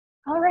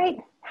right.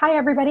 Hi,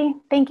 everybody.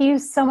 Thank you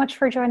so much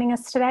for joining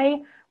us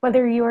today.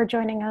 Whether you are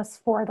joining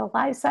us for the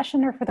live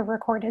session or for the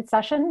recorded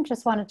session,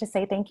 just wanted to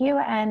say thank you,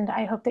 and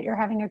I hope that you're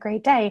having a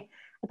great day.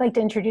 I'd like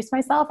to introduce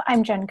myself.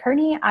 I'm Jen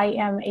Kearney. I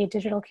am a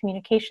digital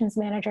communications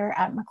manager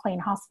at McLean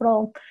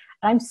Hospital.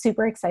 I'm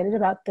super excited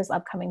about this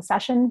upcoming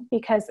session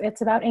because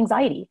it's about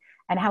anxiety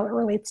and how it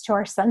relates to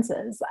our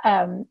senses.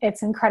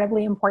 It's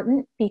incredibly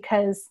important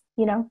because,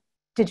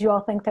 did you all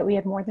think that we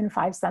had more than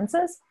 5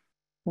 senses?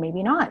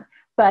 Maybe not,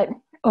 but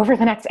over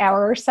the next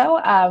hour or so,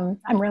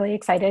 I'm really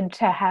excited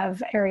to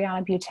have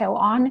Eriana Buteau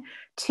on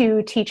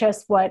to teach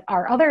us what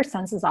our other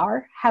senses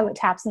are, how it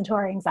taps into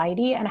our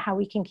anxiety, and how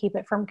we can keep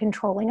it from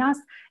controlling us,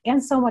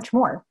 and so much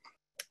more.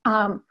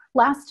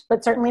 Last,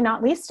 but certainly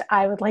not least,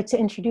 I would like to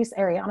introduce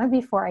Eriana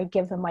before I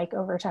give the mic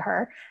over to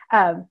her.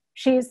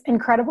 She's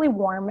incredibly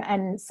warm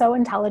and so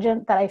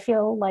intelligent that I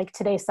feel like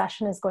today's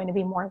session is going to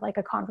be more like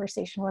a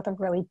conversation with a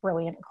really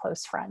brilliant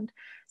close friend.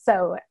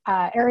 So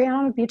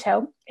Eriana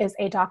Buteau is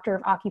a doctor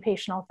of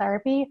occupational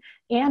therapy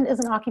and is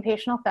an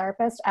occupational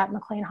therapist at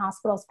McLean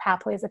Hospital's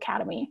Pathways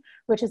Academy,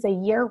 which is a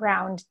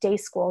year-round day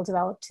school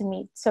developed to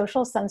meet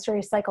social,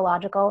 sensory,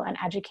 psychological, and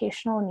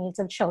educational needs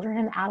of children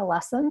and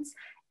adolescents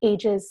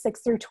ages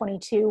 6 through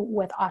 22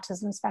 with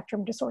autism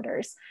spectrum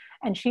disorders.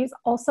 And she's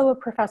also a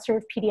professor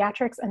of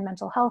pediatrics and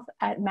mental health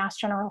at Mass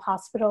General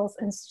Hospital's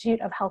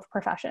Institute of Health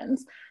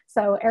Professions.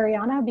 So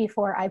Eriana,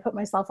 before I put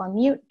myself on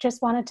mute,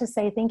 just wanted to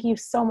say thank you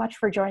so much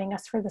for joining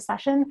us for the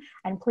session,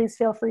 and please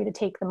feel free to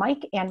take the mic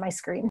and my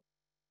screen.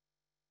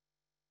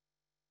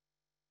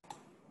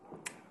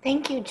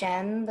 Thank you,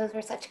 Jen. Those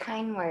were such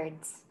kind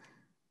words.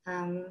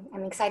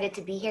 I'm excited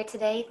to be here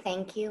today.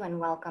 Thank you and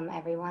welcome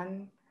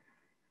everyone.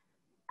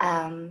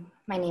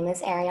 My name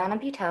is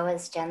Eriana Buteau,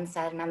 as Jen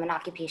said, and I'm an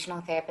occupational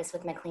therapist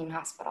with McLean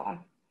Hospital.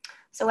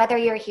 So whether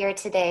you're here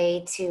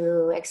today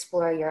to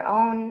explore your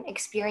own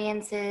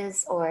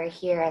experiences, or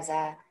here as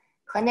a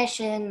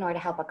clinician or to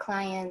help a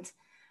client,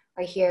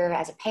 or here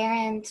as a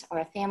parent or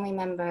a family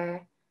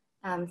member,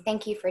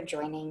 thank you for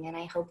joining, and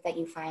I hope that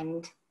you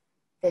find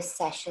this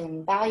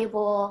session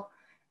valuable,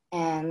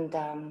 and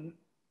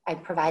I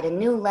provide a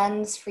new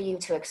lens for you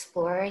to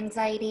explore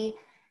anxiety,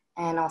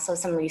 and also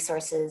some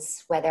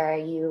resources, whether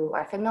you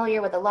are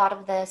familiar with a lot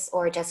of this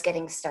or just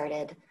getting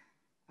started.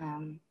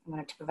 I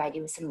wanted to provide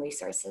you with some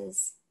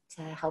resources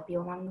to help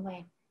you along the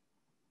way.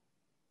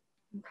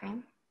 Okay.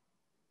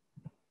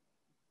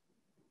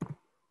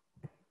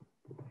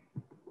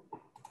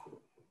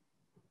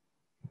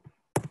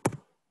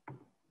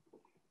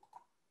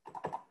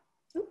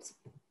 Oops.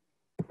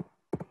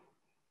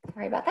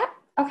 Sorry about that.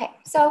 Okay,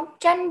 so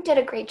Jen did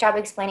a great job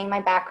explaining my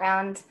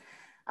background.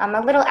 A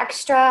little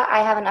extra, I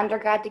have an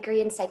undergrad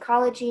degree in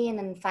psychology and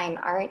in fine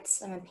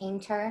arts. I'm a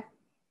painter.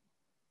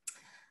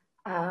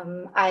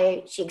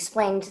 She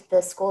explained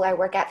the school I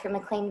work at through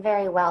McLean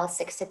very well,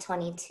 6 to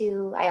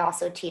 22. I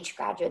also teach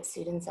graduate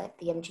students at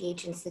the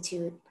MGH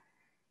Institute,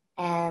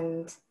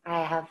 and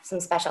I have some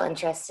special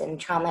interests in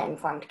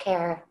trauma-informed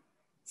care,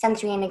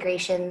 sensory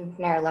integration,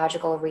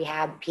 neurological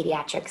rehab,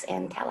 pediatrics,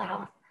 and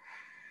telehealth.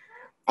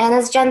 And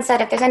as Jen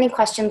said, if there's any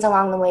questions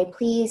along the way,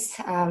 please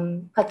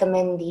put them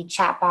in the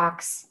chat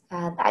box.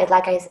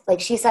 Like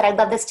she said, I'd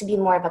love this to be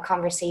more of a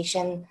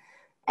conversation.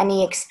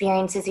 Any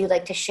experiences you'd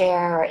like to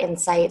share or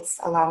insights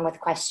along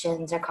with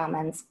questions or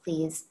comments,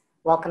 please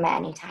welcome at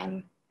any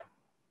time.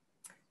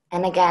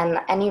 And again,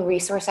 any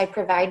resource I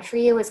provide for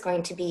you is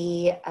going to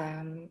be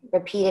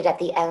repeated at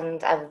the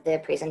end of the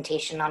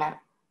presentation on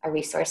a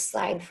resource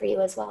slide for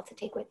you as well to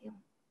take with you.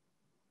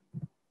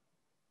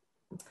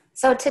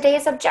 So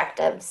today's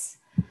objectives.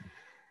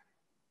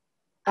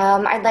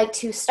 I'd like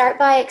to start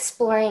by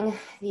exploring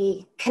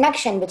the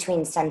connection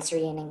between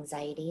sensory and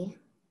anxiety,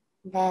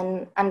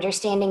 then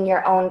understanding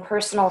your own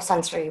personal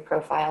sensory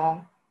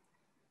profile,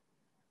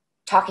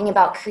 talking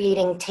about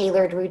creating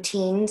tailored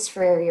routines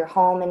for your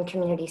home and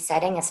community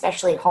setting,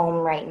 especially home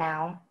right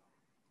now,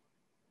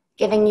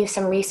 giving you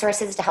some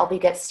resources to help you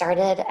get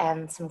started,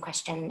 and some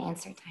question and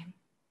answer time.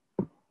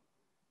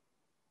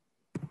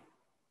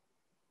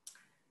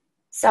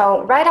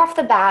 So right off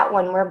the bat,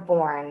 when we're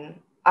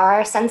born,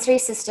 our sensory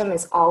system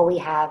is all we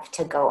have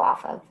to go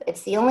off of.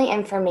 It's the only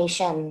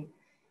information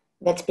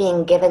that's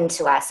being given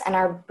to us, and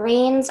our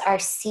brains are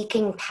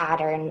seeking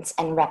patterns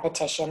and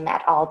repetition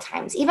at all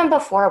times. Even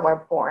before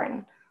we're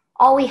born,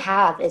 all we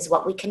have is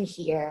what we can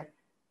hear,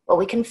 what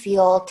we can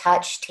feel,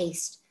 touch,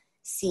 taste,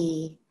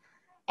 see.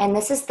 And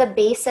this is the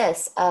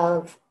basis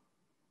of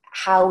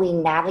how we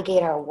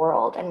navigate our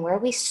world and where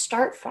we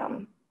start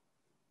from.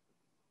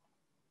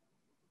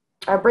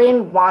 Our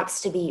brain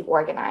wants to be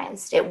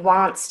organized. It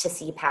wants to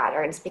see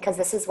patterns because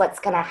this is what's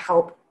going to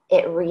help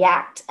it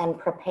react and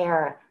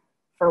prepare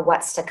for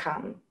what's to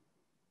come.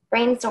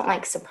 Brains don't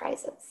like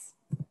surprises.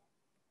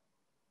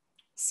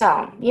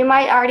 So you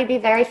might already be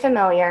very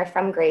familiar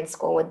from grade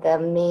school with the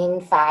main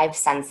 5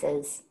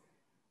 senses: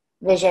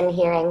 vision,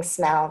 hearing,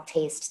 smell,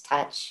 taste,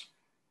 touch.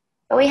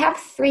 But we have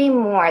 3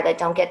 more that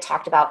don't get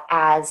talked about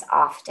as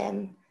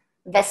often.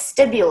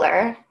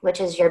 Vestibular, which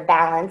is your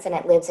balance and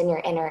it lives in your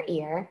inner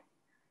ear.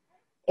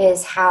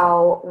 is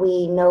how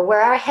we know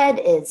where our head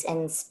is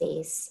in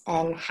space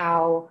and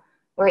how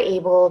we're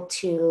able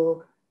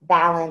to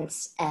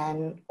balance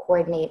and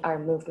coordinate our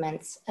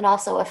movements. It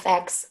also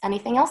affects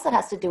anything else that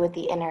has to do with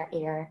the inner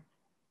ear.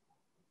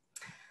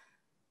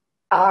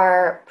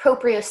 Our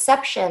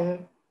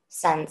proprioception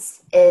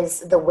sense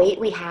is the weight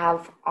we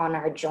have on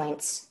our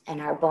joints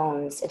and our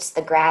bones. It's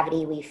the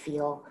gravity we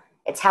feel.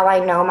 It's how I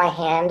know my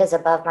hand is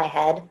above my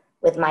head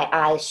with my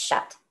eyes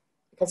shut,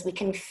 because we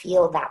can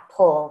feel that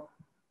pull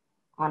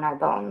on our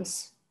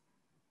bones.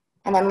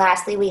 And then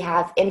lastly, we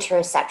have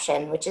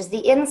interoception, which is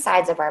the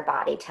insides of our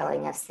body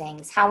telling us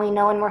things, how we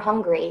know when we're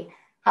hungry,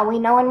 how we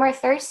know when we're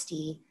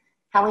thirsty,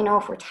 how we know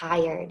if we're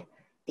tired.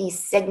 These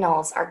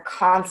signals are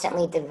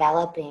constantly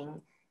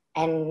developing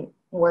and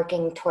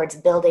working towards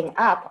building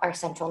up our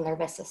central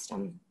nervous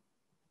system.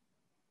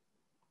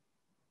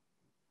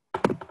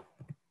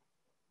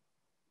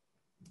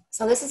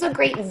 So this is a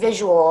great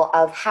visual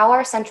of how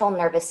our central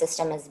nervous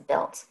system is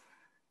built.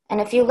 And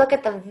if you look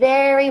at the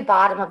very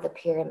bottom of the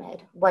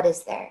pyramid, what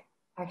is there?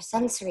 Our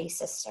sensory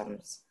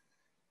systems.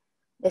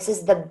 This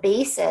is the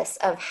basis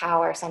of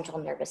how our central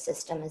nervous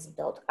system is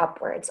built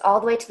upwards, all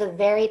the way to the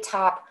very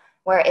top,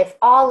 where if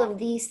all of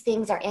these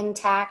things are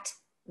intact,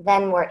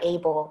 then we're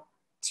able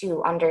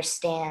to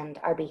understand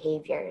our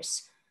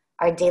behaviors,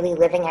 our daily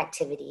living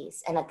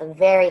activities, and at the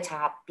very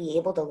top, be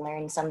able to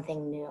learn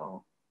something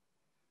new.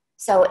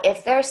 So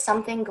if there's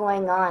something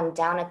going on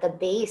down at the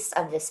base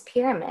of this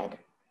pyramid,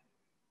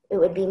 it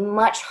would be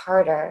much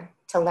harder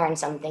to learn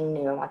something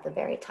new at the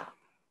very top.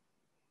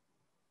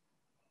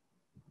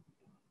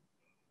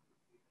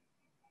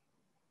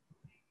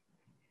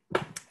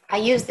 I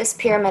use this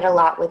pyramid a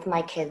lot with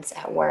my kids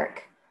at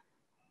work.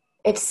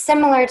 It's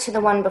similar to the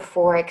one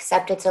before,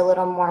 except it's a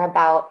little more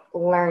about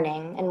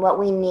learning and what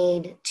we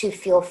need to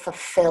feel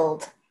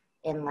fulfilled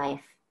in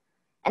life.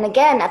 And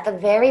again, at the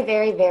very,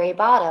 very, very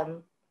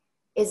bottom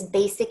is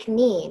basic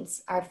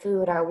needs, our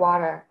food, our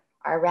water,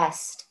 our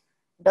rest.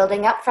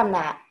 Building up from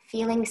that,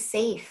 feeling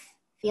safe,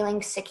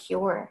 feeling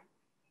secure.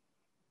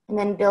 And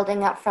then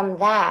building up from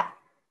that,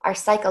 our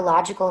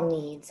psychological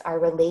needs, our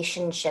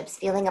relationships,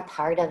 feeling a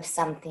part of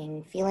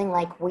something, feeling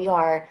like we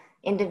are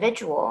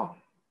individual.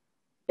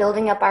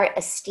 Building up our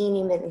esteem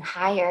even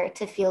higher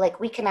to feel like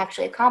we can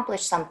actually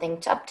accomplish something,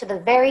 to up to the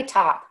very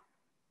top,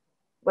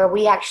 where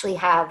we actually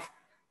have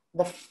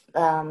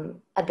the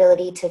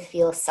ability to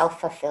feel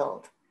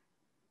self-fulfilled.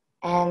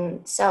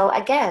 And so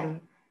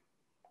again,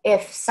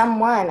 if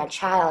someone, a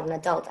child, an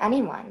adult,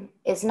 anyone,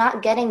 is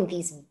not getting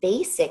these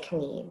basic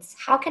needs,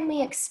 how can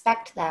we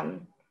expect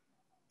them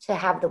to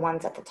have the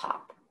ones at the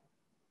top?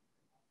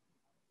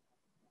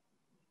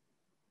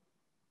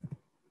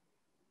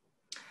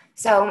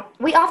 So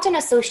we often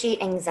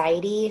associate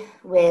anxiety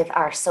with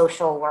our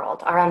social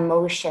world, our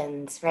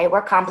emotions, right?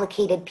 We're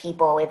complicated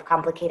people, we have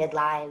complicated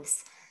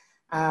lives.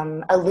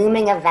 A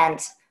looming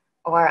event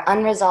or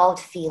unresolved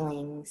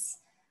feelings.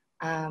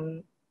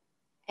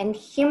 And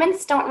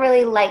humans don't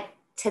really like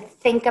to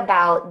think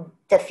about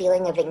the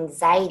feeling of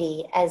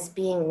anxiety as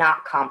being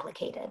not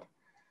complicated.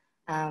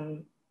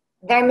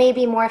 There may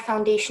be more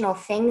foundational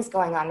things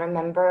going on.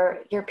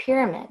 Remember your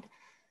pyramid.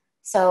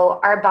 So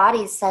our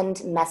bodies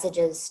send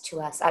messages to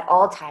us at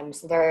all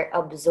times. They're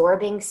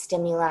absorbing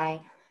stimuli.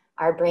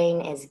 Our brain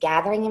is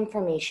gathering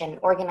information,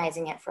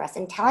 organizing it for us,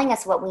 and telling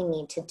us what we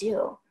need to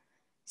do.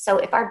 So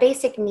if our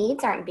basic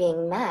needs aren't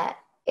being met,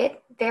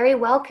 it very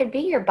well could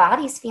be your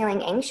body's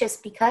feeling anxious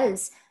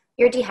because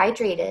you're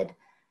dehydrated,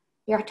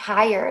 you're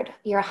tired,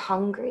 you're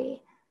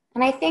hungry.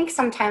 And I think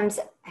sometimes,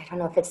 I don't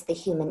know if it's the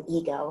human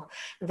ego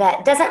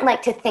that doesn't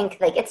like to think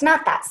like it's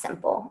not that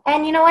simple.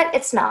 And you know what?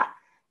 It's not.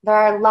 There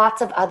are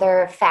lots of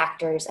other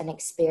factors and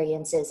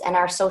experiences, and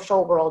our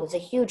social world is a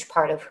huge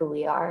part of who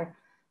we are.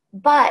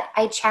 But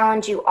I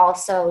challenge you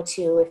also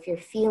to, if you're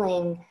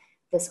feeling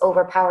this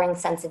overpowering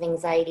sense of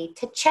anxiety,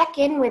 to check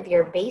in with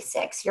your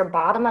basics, your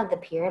bottom of the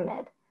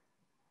pyramid.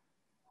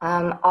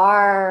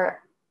 Our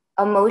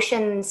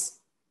emotions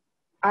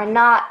are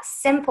not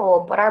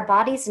simple, but our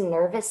body's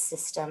nervous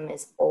system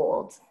is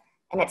old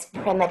and it's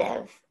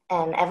primitive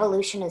and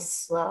evolution is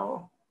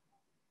slow.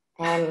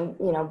 And,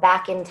 you know,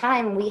 back in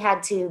time, we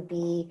had to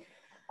be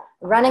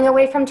running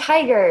away from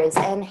tigers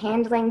and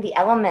handling the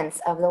elements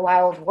of the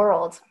wild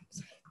world.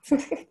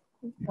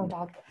 Go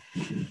dog.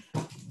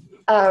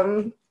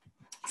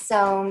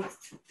 So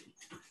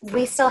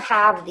we still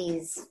have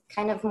these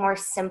kind of more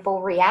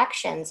simple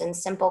reactions and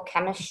simple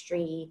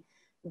chemistry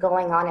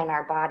going on in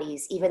our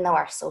bodies, even though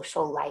our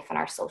social life and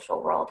our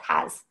social world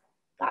has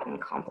gotten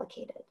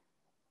complicated.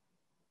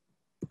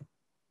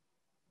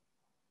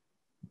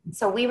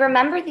 So we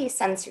remember these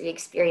sensory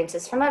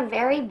experiences from a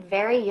very,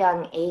 very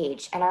young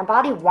age, and our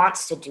body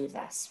wants to do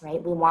this,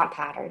 right? We want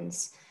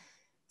patterns.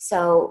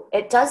 So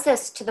it does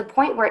this to the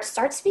point where it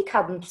starts to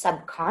become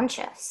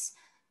subconscious,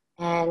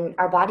 and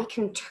our body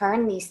can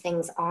turn these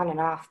things on and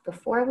off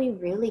before we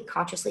really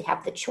consciously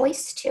have the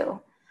choice to.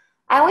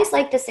 I always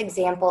like this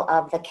example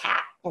of the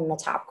cat in the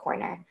top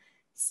corner.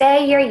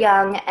 Say you're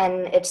young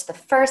and it's the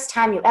first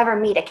time you ever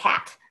meet a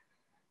cat,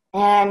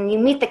 and you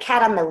meet the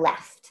cat on the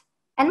left.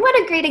 And what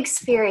a great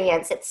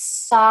experience. It's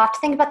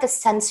soft. Think about the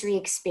sensory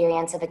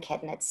experience of a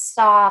kitten. It's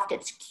soft,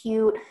 it's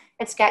cute,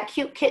 it's got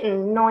cute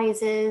kitten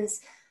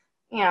noises.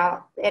 You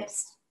know,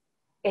 it's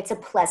a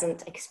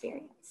pleasant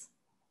experience.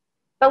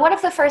 But what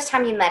if the first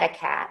time you met a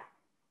cat,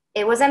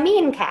 it was a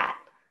mean cat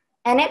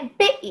and it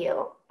bit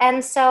you?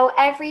 And so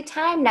every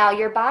time now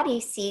your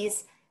body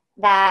sees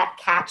that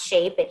cat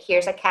shape, it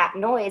hears a cat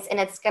noise, and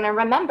it's going to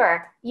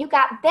remember, you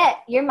got bit,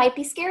 you might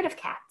be scared of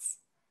cats.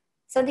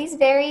 So these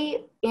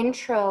very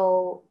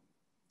intro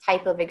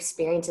type of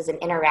experiences and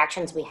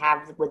interactions we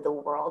have with the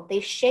world,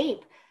 they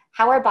shape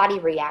how our body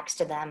reacts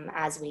to them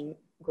as we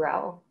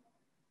grow.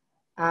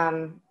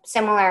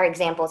 Similar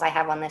examples I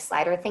have on this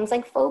slide are things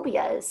like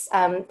phobias.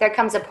 There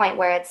comes a point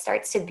where it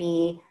starts to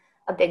be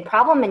a big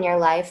problem in your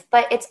life,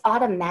 but it's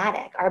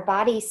automatic. Our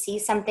body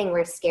sees something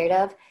we're scared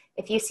of.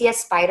 If you see a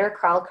spider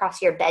crawl across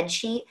your bed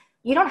sheet,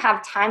 you don't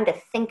have time to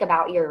think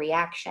about your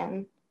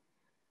reaction.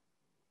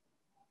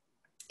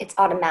 It's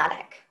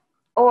automatic.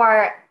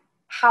 Or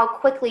how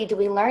quickly do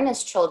we learn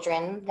as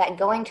children that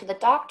going to the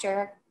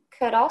doctor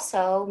could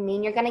also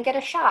mean you're going to get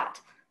a shot?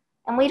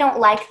 And we don't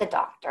like the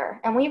doctor,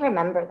 and we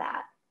remember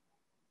that.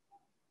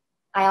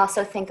 I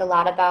also think a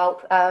lot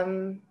about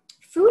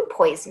food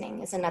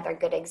poisoning is another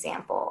good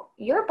example.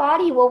 Your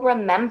body will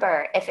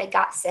remember if it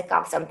got sick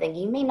of something.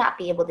 You may not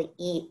be able to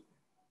eat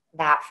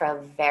that for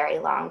a very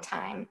long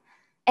time.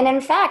 And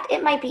in fact,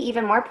 it might be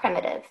even more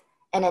primitive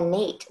and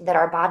innate that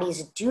our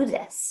bodies do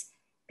this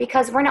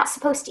because we're not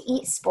supposed to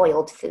eat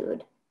spoiled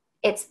food.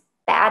 It's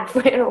bad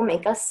food, it'll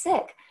make us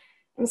sick.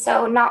 And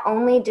so not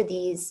only do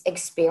these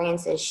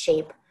experiences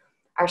shape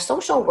our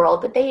social world,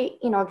 but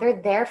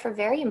they're there for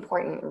very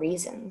important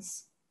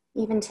reasons,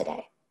 even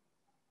today.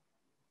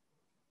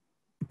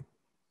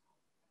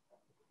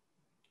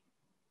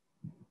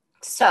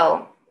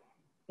 So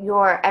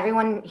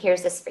everyone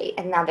hears this phrase,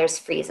 and now there's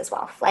freeze as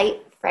well.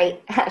 Fight,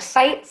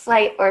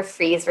 flight, or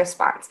freeze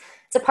response.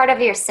 It's a part of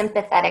your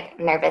sympathetic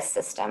nervous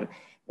system.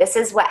 This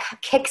is what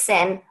kicks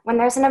in when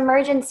there's an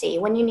emergency,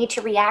 when you need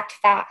to react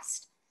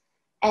fast.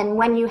 And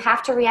when you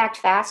have to react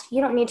fast,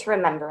 you don't need to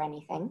remember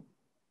anything.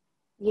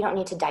 You don't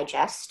need to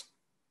digest.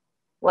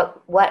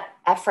 What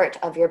effort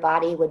of your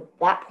body would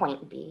that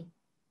point be?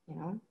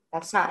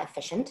 That's not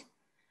efficient.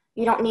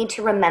 You don't need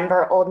to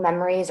remember old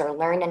memories or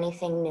learn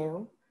anything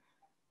new.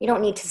 You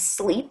don't need to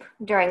sleep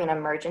during an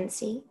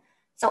emergency.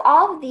 So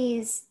all of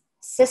these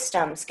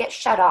systems get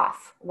shut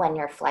off when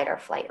your flight or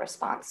flight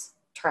response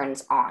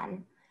turns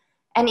on.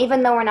 And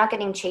even though we're not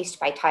getting chased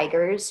by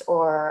tigers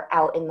or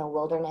out in the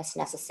wilderness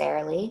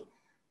necessarily,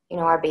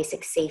 our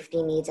basic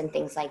safety needs and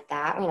things like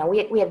that,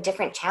 we have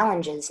different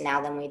challenges now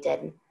than we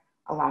did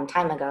a long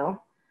time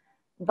ago.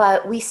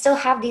 But we still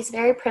have these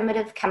very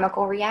primitive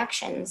chemical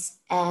reactions.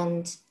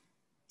 And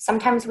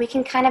sometimes we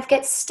can kind of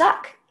get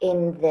stuck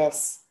in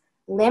this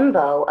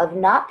limbo of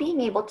not being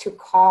able to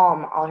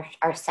calm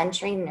our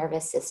sensory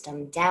nervous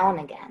system down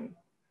again.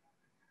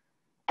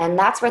 And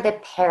that's where the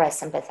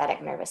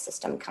parasympathetic nervous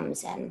system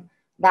comes in.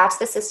 That's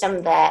the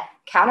system that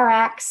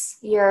counteracts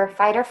your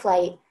fight or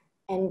flight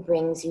and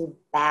brings you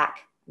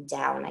back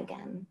down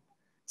again.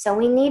 So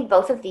we need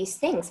both of these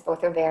things.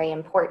 Both are very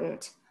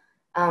important.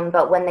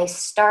 But when they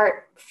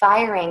start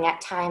firing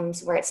at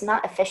times where it's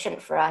not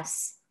efficient for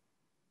us,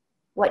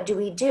 what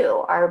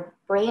do? Our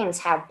brains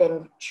have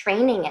been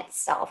training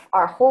itself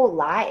our whole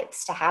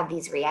lives to have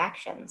these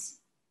reactions.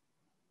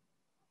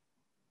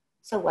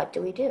 So what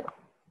do?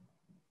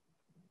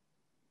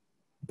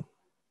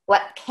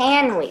 What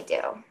can we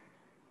do?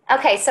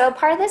 Okay, so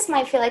part of this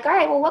might feel like, all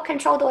right, well, what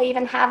control do I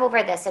even have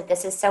over this if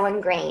this is so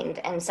ingrained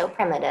and so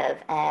primitive?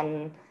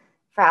 And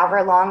for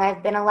however long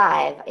I've been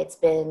alive, it's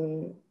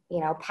been,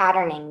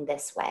 patterning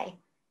this way.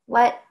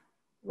 What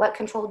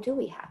control do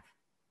we have?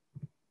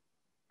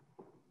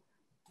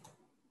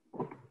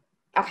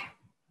 Okay,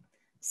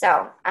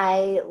 so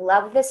I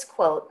love this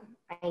quote.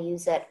 I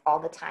use it all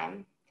the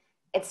time.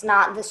 It's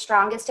not the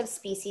strongest of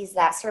species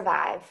that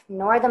survive,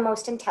 nor the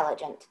most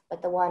intelligent,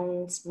 but the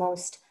ones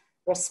most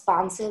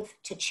responsive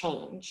to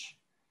change.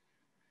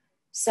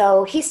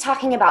 So he's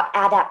talking about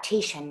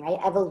adaptation, right?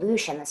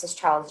 Evolution. This is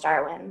Charles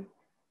Darwin.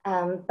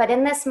 But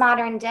in this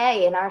modern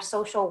day, in our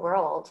social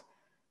world,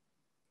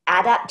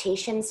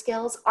 adaptation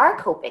skills are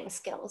coping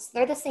skills.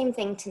 They're the same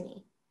thing to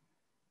me.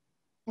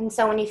 And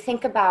so when you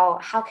think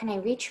about how can I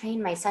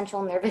retrain my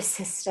central nervous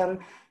system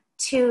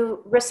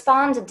to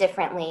respond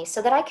differently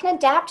so that I can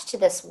adapt to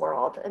this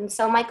world. And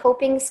so my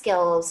coping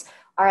skills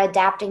are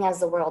adapting as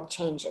the world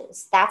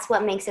changes. That's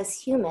what makes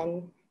us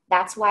human.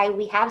 That's why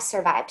we have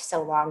survived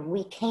so long.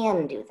 We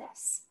can do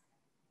this.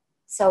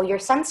 So your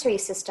sensory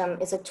system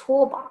is a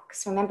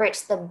toolbox. Remember,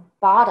 it's the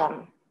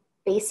bottom,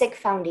 basic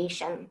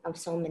foundation of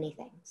so many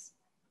things.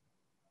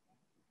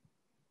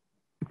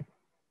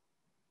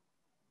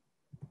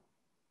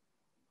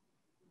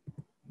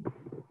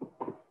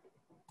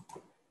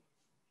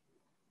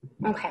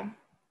 Okay,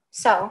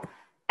 so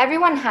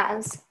everyone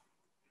has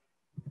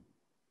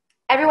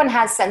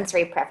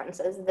sensory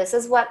preferences. This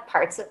is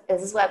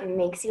what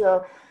makes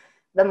you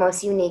the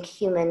most unique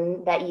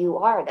human that you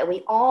are, that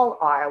we all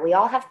are. We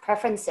all have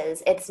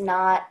preferences. It's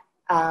not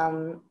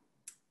a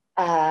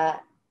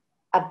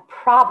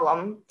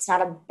problem. It's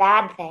not a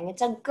bad thing.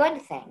 It's a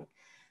good thing.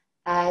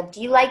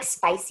 Do you like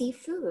spicy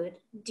food?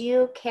 Do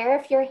you care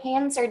if your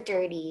hands are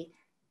dirty?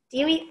 Do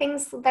you eat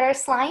things that are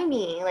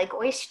slimy, like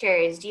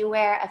oysters? Do you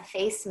wear a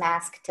face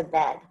mask to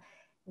bed?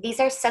 These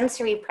are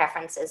sensory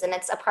preferences, and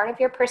it's a part of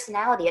your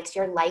personality. It's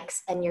your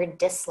likes and your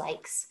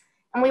dislikes.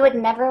 And we would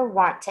never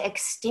want to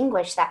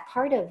extinguish that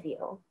part of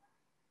you.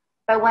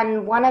 But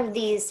when one of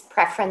these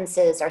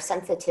preferences or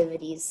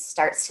sensitivities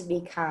starts to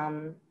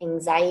become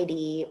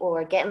anxiety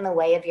or get in the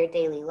way of your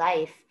daily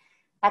life,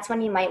 that's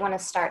when you might want to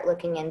start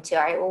looking into,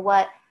 all right,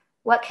 well,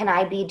 what can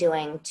I be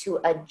doing to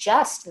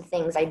adjust the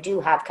things I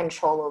do have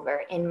control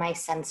over in my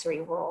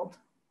sensory world?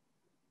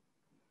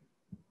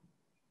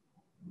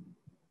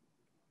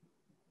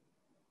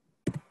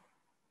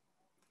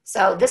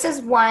 So this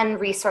is one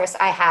resource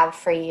I have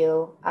for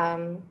you.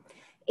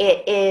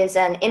 It is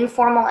an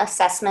informal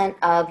assessment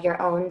of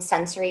your own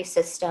sensory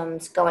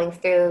systems, going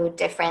through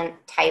different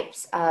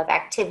types of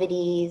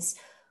activities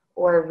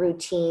or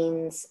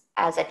routines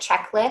as a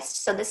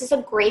checklist. So this is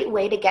a great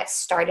way to get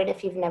started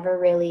if you've never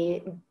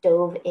really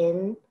dove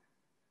in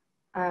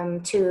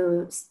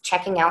to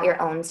checking out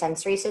your own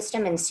sensory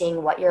system and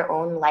seeing what your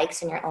own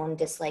likes and your own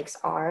dislikes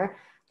are.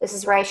 This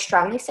is where I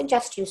strongly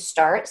suggest you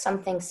start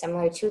something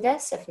similar to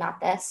this, if not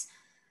this.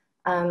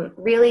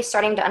 Really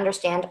starting to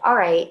understand, all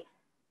right,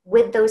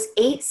 with those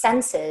 8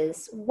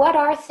 senses, what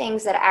are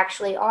things that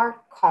actually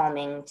are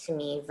calming to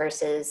me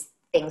versus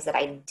things that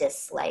I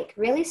dislike?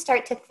 Really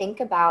start to think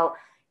about,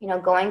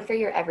 going through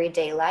your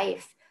everyday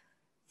life.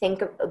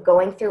 Think of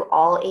going through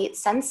all 8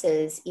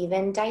 senses,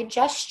 even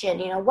digestion.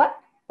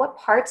 What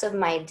parts of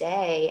my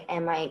day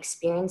am I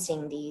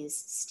experiencing these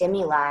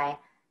stimuli?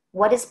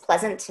 What is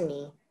pleasant to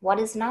me? What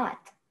is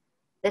not?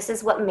 This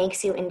is what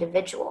makes you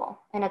individual,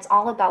 and it's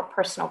all about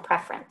personal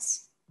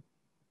preference.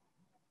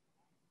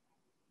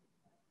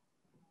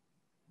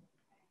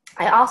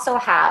 I also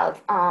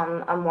have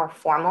a more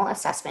formal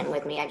assessment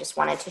with me. I just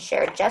wanted to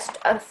share just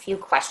a few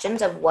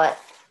questions of what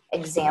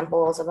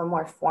examples of a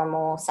more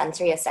formal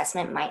sensory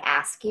assessment might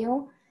ask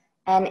you.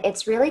 And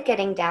it's really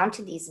getting down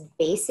to these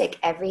basic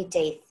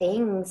everyday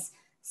things,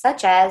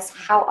 such as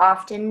how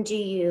often do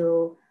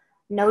you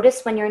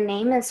notice when your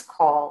name is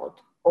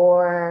called,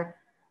 or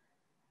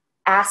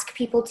ask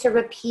people to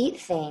repeat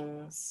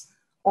things,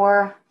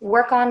 or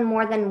work on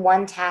more than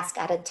one task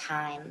at a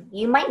time.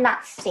 You might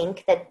not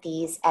think that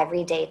these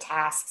everyday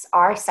tasks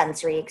are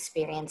sensory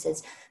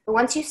experiences, but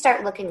once you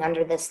start looking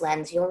under this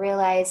lens, you'll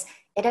realize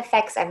it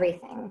affects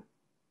everything.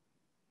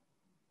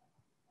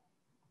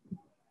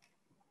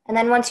 And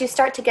then once you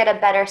start to get a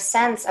better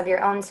sense of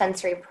your own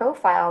sensory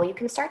profile, you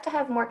can start to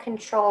have more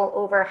control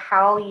over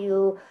how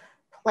you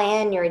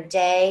plan your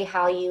day,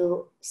 how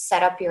you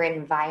set up your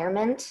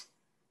environment,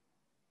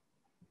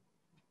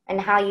 and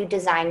how you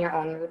design your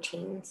own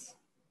routines.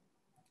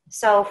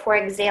 So, for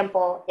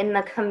example, in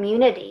the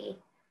community,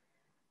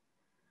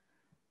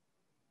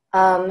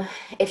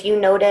 if you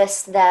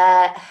notice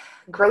that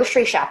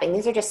grocery shopping,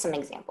 these are just some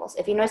examples.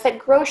 If you notice that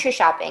grocery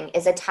shopping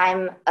is a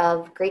time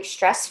of great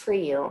stress for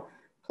you,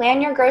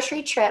 plan your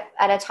grocery trip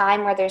at a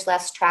time where there's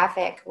less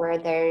traffic, where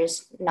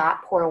there's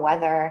not poor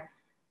weather,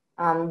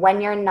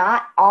 when you're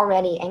not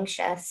already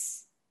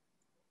anxious.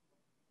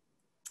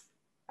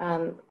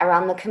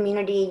 Around the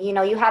community,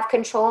 you have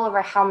control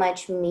over how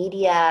much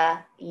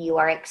media you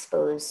are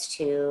exposed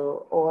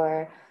to,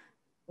 or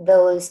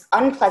those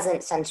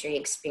unpleasant sensory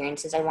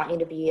experiences I want you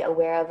to be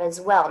aware of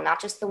as well. Not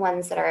just the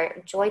ones that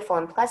are joyful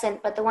and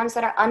pleasant, but the ones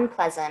that are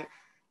unpleasant.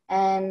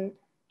 And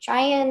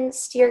try and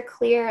steer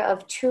clear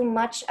of too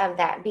much of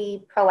that.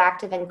 Be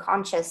proactive and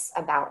conscious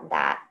about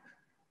that.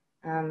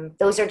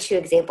 Those are 2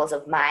 examples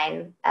of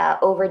mine.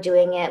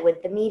 Overdoing it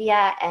with the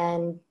media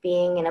and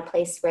being in a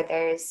place where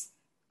there's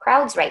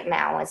crowds right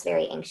now is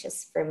very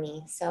anxious for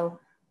me. So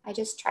I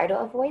just try to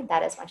avoid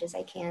that as much as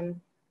I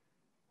can.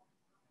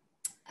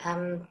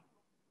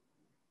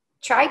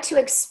 Try to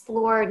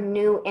explore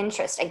new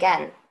interests.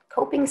 Again,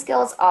 coping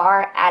skills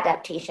are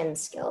adaptation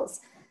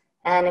skills.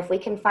 And if we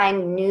can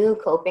find new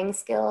coping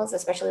skills,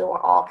 especially when we're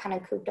all kind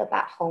of cooped up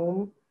at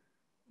home,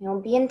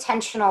 be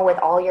intentional with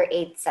all your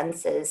 8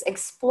 senses.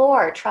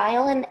 Explore,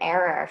 trial and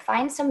error,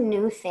 find some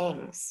new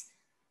things.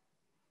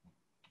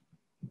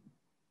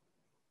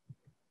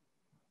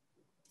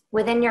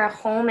 Within your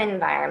home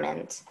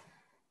environment,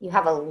 you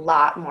have a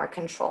lot more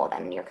control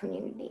than your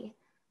community.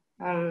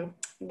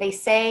 They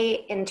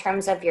say in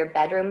terms of your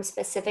bedroom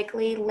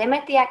specifically,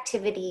 limit the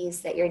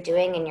activities that you're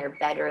doing in your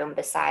bedroom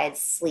besides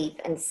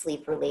sleep and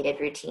sleep-related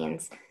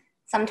routines.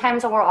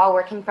 Sometimes when we're all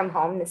working from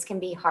home, this can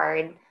be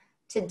hard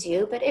to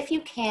do, but if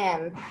you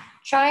can,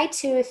 try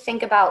to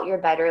think about your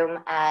bedroom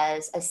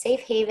as a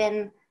safe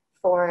haven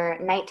for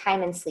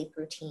nighttime and sleep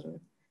routine.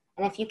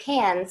 And if you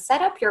can,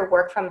 set up your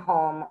work from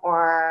home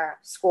or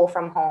school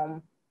from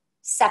home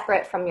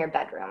separate from your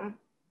bedroom.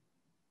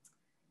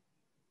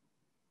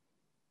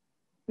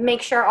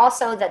 Make sure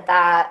also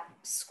that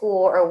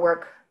school or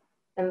work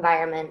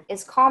environment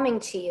is calming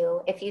to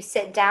you. If you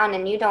sit down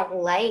and you don't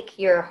like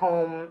your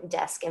home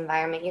desk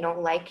environment, you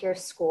don't like your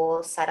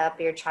school setup,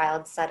 your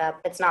child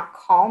setup, it's not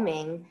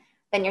calming,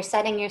 then you're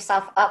setting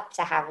yourself up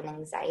to have an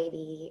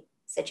anxiety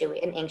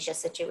situation, an anxious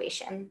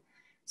situation.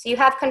 So you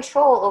have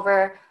control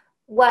over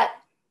what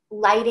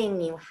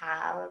lighting you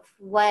have,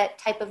 what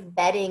type of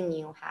bedding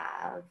you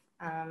have,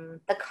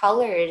 the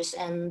colors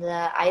and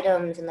the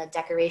items and the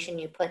decoration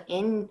you put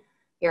in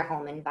your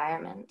home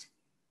environment.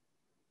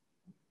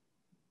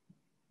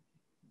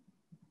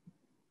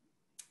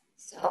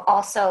 So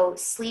also,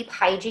 sleep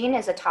hygiene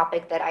is a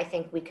topic that I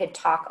think we could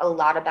talk a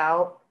lot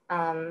about.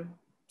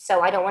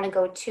 So I don't want to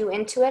go too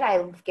into it.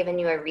 I've given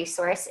you a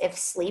resource. If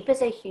sleep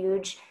is a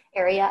huge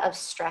area of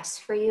stress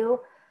for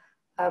you,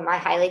 I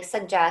highly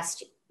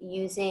suggest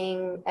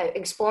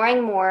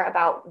exploring more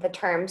about the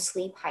term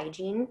sleep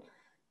hygiene,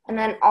 and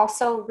then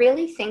also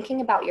really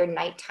thinking about your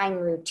nighttime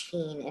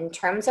routine in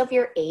terms of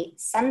your 8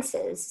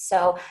 senses.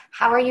 So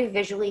how are you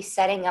visually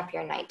setting up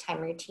your nighttime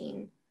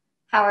routine?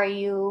 How are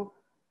you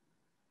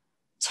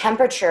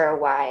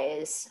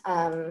temperature-wise,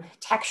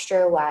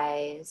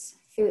 texture-wise?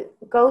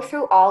 Go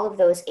through all of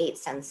those 8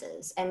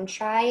 senses and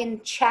try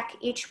and check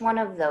each one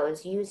of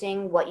those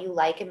using what you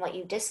like and what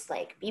you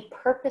dislike. Be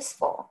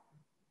purposeful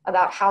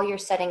about how you're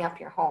setting up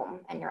your home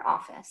and your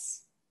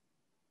office.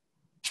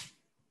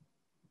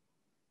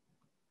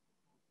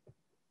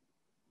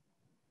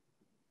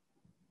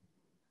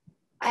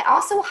 I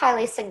also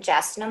highly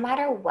suggest, no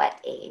matter what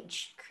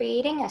age,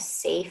 creating a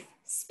safe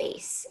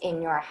space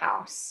in your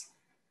house.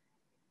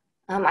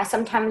 I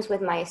sometimes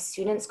with my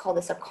students call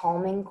this a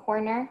calming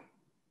corner.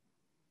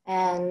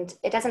 And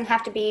it doesn't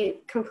have to be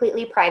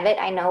completely private.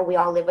 I know we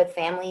all live with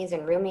families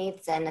and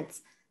roommates, and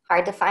it's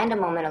hard to find a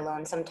moment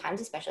alone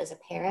sometimes, especially as a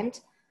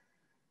parent.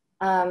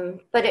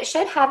 But it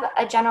should have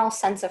a general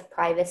sense of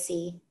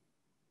privacy.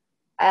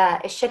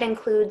 It should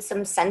include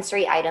some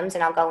sensory items,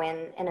 and I'll go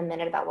in a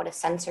minute about what a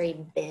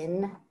sensory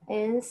bin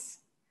is.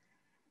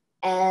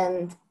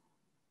 And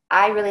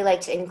I really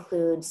like to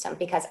include some,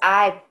 because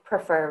I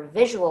prefer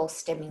visual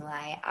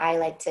stimuli, I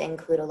like to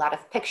include a lot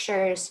of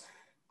pictures,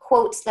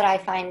 quotes that I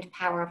find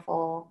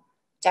powerful,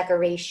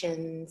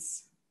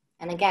 decorations.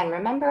 And again,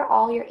 remember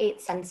all your 8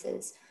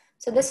 senses.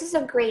 So this is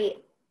a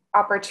great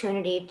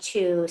opportunity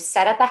to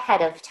set up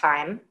ahead of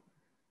time,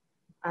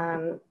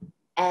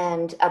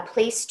 and a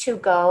place to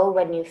go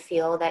when you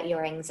feel that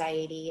your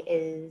anxiety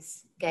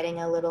is getting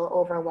a little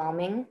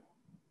overwhelming.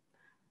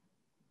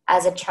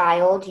 As a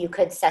child, you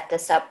could set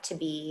this up to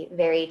be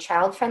very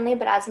child-friendly,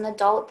 but as an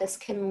adult, this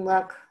can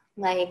look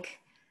like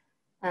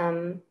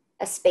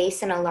a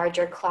space in a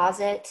larger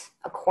closet,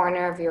 a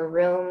corner of your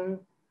room,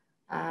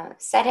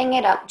 setting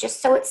it up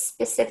just so it's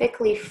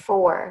specifically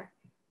for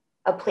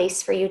a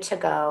place for you to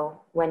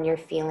go when you're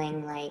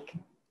feeling like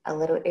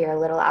you're a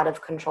little out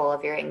of control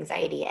of your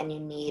anxiety and you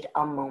need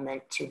a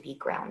moment to be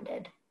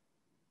grounded.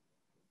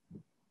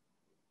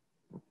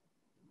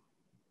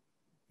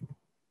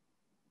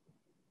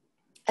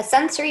 A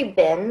sensory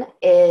bin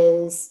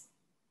is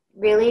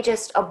really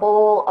just a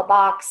bowl, a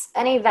box,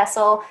 any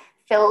vessel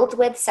filled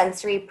with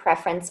sensory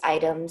preference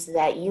items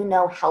that you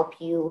know help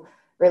you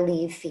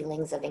relieve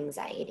feelings of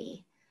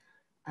anxiety.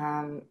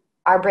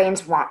 Our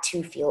brains want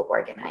to feel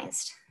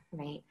organized,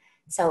 right?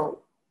 So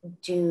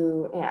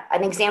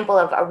an example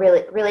of a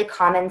really, really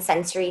common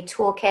sensory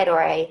toolkit or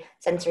a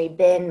sensory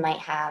bin might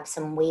have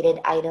some weighted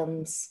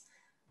items,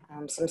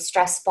 some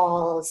stress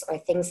balls or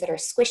things that are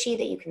squishy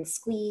that you can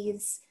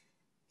squeeze,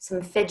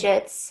 some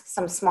fidgets,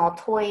 some small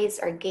toys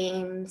or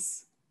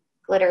games,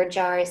 glitter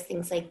jars,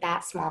 things like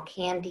that, small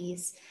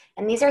candies.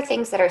 And these are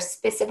things that are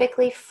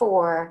specifically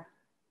for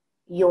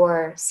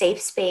your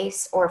safe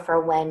space or for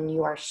when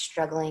you are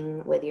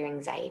struggling with your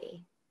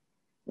anxiety.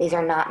 These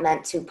are not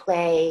meant to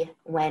play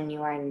when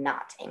you are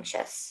not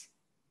anxious.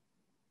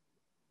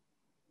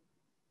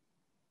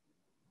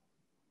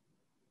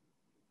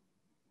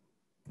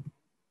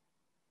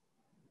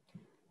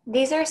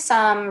 These are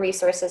some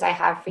resources I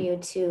have for you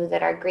too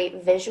that are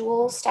great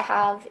visuals to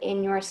have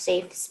in your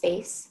safe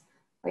space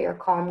or your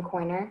calm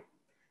corner.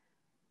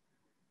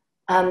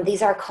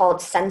 These are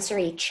called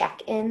sensory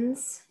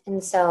check-ins.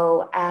 And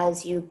so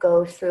as you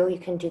go through, you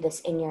can do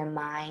this in your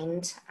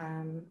mind,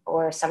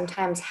 or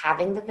sometimes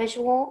having the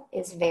visual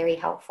is very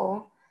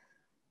helpful.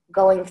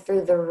 Going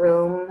through the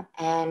room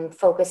and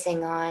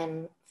focusing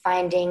on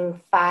finding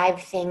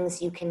 5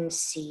 things you can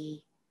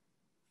see,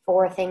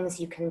 4 things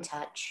you can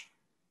touch,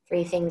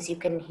 3 things you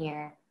can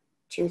hear,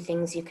 2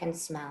 things you can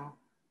smell,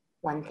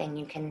 1 thing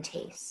you can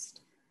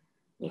taste.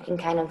 You can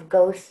kind of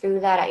go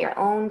through that at your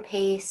own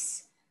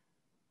pace.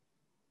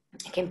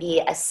 It can be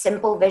a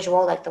simple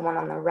visual like the one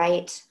on the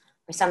right,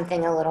 or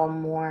something a little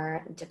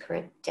more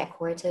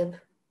decorative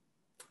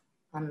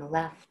on the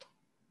left.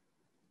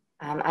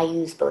 I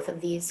use both of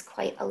these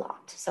quite a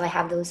lot, so I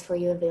have those for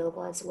you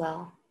available as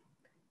well.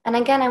 And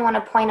again, I want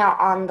to point out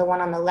on the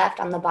one on the left,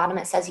 on the bottom,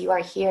 it says you are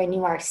here and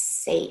you are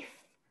safe.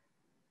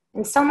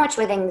 And so much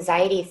with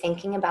anxiety,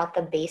 thinking about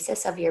the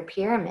basis of your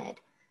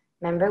pyramid.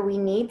 Remember, we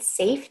need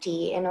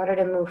safety in order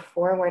to move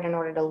forward, in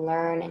order to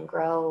learn and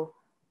grow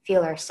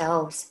feel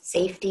ourselves.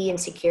 Safety and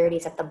security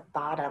is at the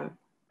bottom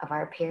of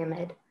our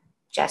pyramid,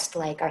 just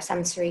like our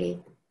sensory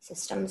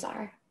systems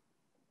are.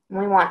 And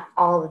we want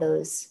all of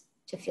those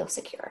to feel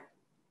secure.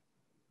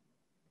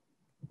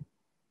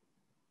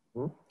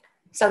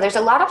 So there's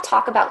a lot of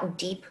talk about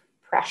deep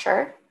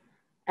pressure,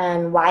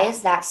 and why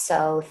is that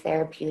so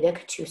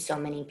therapeutic to so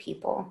many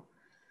people?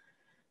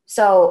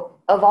 So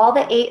of all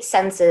the 8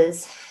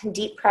 senses,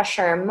 deep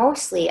pressure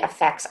mostly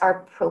affects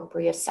our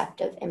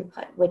proprioceptive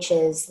input, which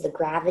is the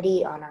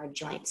gravity on our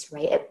joints,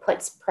 right? It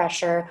puts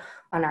pressure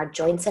on our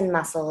joints and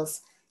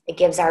muscles. It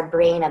gives our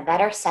brain a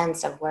better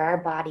sense of where our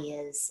body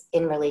is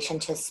in relation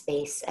to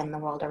space and the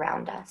world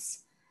around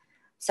us.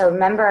 So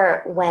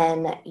remember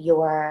when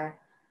your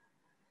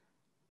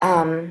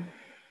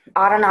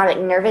autonomic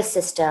nervous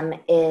system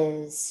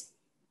is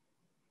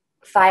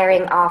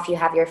firing off, you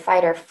have your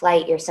fight or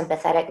flight, your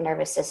sympathetic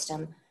nervous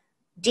system.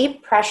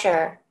 Deep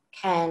pressure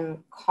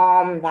can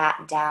calm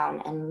that down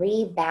and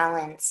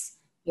rebalance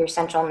your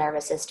central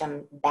nervous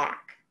system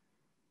back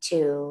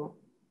to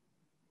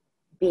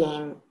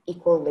being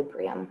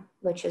equilibrium,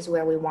 which is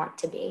where we want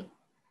to be.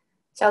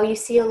 So you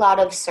see a lot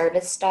of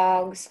service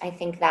dogs. I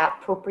think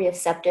that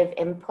proprioceptive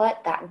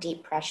input, that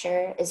deep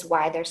pressure, is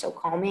why they're so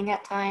calming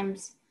at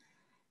times.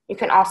 You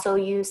can also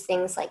use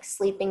things like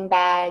sleeping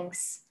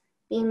bags,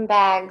 bean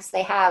bags.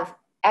 They have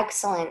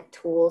excellent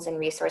tools and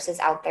resources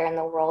out there in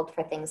the world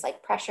for things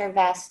like pressure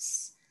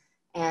vests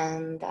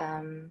and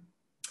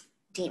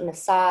deep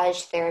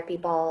massage, therapy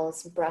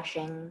balls,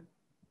 brushing.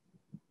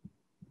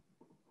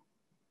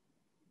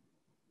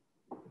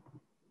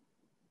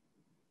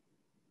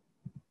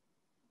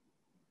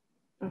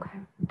 Okay.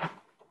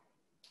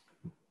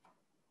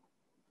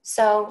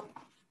 So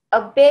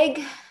a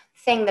big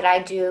thing that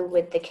I do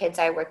with the kids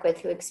I work with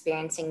who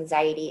experience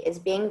anxiety is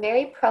being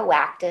very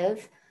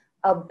proactive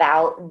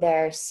about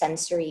their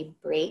sensory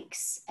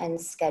breaks and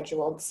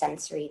scheduled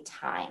sensory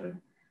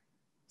time.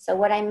 So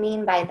what I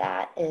mean by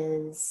that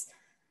is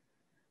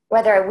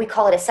whether we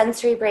call it a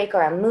sensory break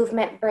or a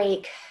movement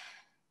break,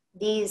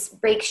 these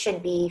breaks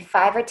should be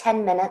 5 or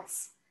 10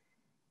 minutes.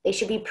 They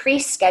should be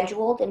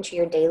pre-scheduled into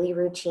your daily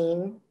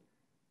routine.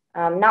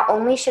 Not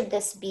only should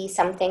this be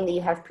something that you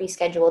have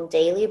pre-scheduled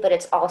daily, but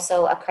it's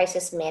also a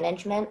crisis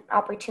management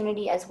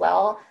opportunity as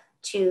well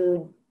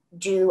to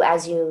do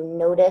as you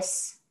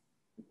notice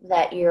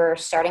that you're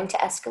starting to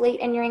escalate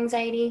in your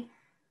anxiety,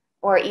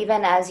 or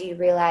even as you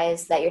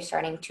realize that you're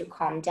starting to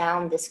calm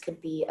down. This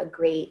could be a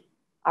great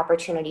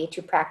opportunity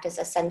to practice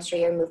a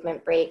sensory or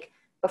movement break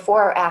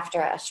before or after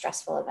a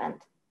stressful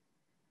event.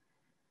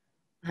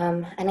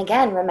 And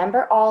again,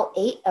 remember all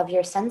 8 of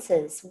your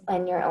senses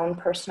in your own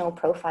personal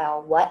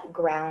profile. What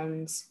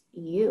grounds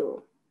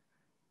you?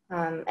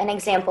 An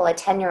example, a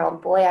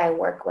 10-year-old boy I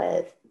work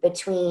with,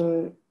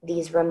 between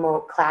these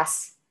remote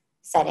class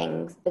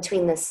settings,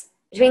 between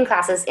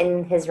classes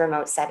in his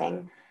remote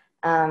setting,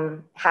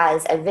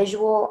 has a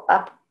visual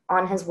up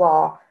on his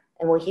wall,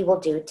 and he will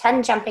do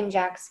 10 jumping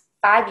jacks,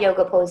 5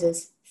 yoga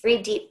poses,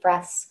 3 deep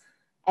breaths,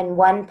 and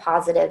 1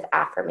 positive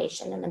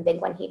affirmation. And the big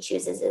one he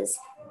chooses is,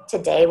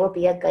 today will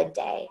be a good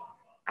day.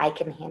 I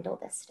can handle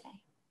this day.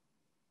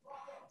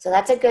 So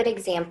that's a good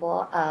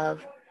example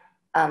of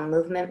a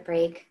movement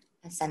break,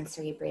 a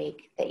sensory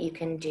break that you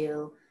can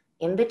do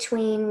in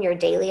between your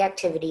daily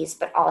activities,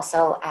 but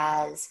also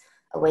as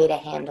a way to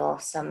handle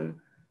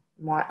some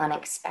more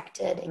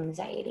unexpected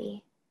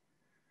anxiety.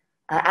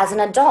 As an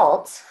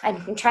adult,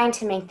 I'm trying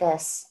to make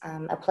this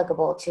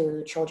applicable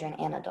to children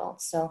and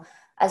adults. So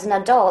as an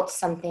adult,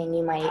 something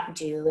you might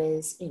do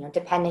is,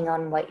 depending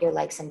on what your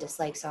likes and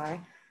dislikes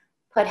are,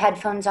 put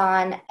headphones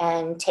on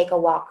and take a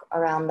walk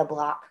around the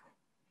block.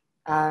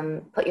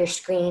 Put your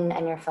screen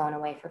and your phone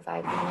away for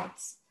 5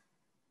 minutes.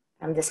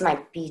 This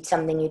might be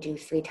something you do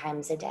 3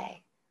 times a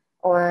day.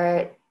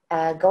 Or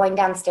going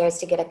downstairs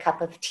to get a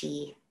cup of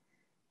tea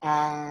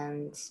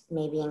and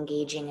maybe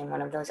engaging in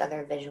one of those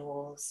other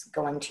visuals,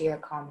 going to your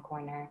calm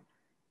corner,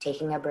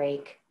 taking a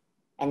break,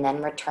 and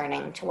then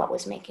returning to what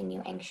was making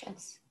you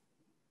anxious.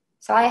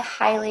 So I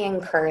highly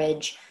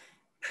encourage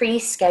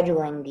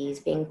pre-scheduling these,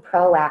 being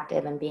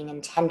proactive and being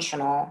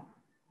intentional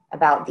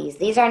about these.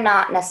 These are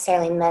not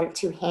necessarily meant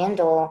to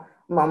handle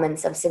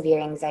moments of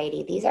severe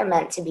anxiety. These are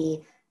meant to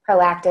be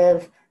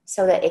proactive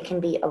so that it can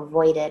be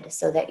avoided,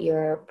 so that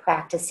you're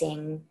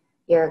practicing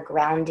your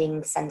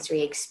grounding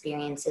sensory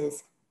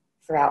experiences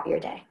throughout your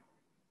day.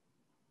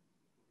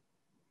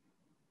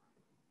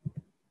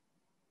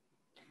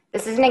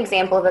 This is an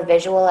example of a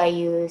visual I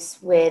use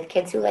with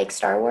kids who like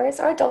Star Wars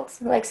or adults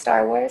who like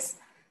Star Wars.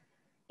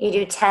 You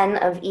do 10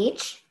 of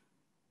each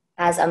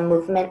as a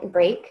movement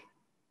break.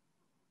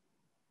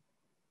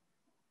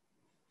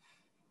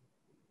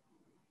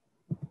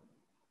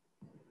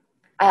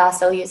 I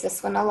also use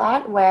this one a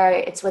lot where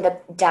it's with a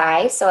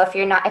die. So if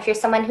you're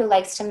someone who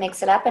likes to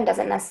mix it up and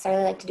doesn't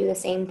necessarily like to do the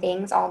same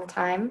things all the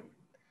time,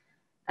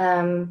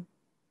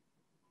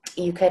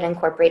 you could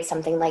incorporate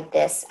something like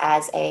this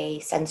as a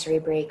sensory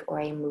break or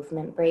a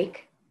movement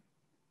break.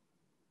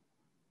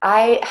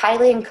 I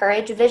highly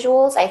encourage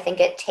visuals. I think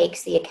it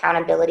takes the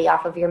accountability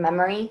off of your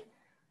memory.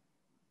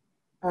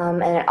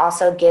 And it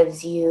also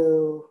gives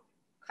you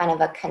kind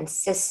of a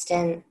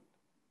consistent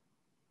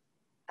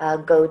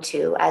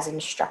go-to as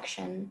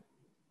instruction.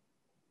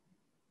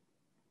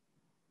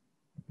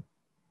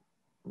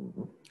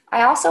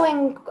 I also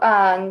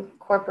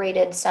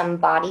incorporated some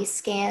body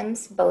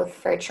scans, both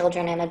for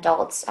children and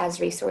adults,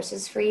 as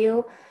resources for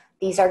you.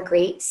 These are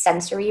great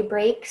sensory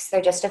breaks.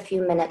 They're just a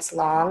few minutes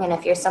long. And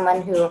if you're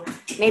someone who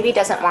maybe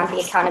doesn't want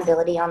the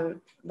accountability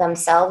on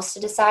themselves to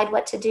decide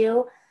what to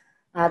do,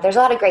 there's a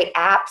lot of great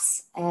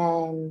apps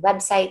and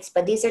websites,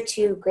 but these are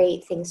two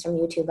great things from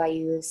YouTube I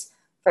use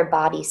for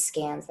body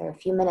scans. They're a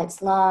few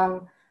minutes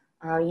long.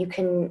 You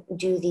can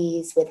do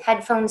these with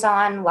headphones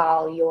on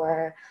while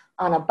you're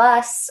on a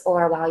bus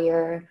or while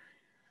you're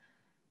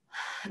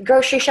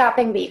grocery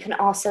shopping, but you can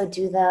also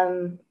do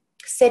them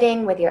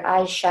sitting with your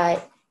eyes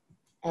shut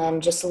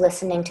and just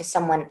listening to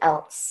someone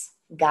else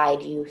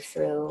guide you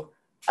through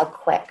a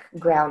quick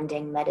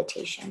grounding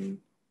meditation.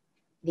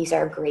 These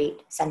are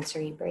great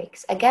sensory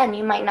breaks. Again,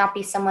 you might not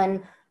be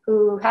someone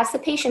who has the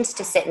patience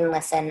to sit and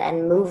listen,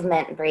 and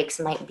movement breaks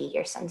might be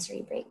your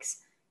sensory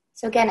breaks.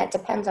 So again, it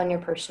depends on your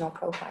personal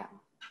profile.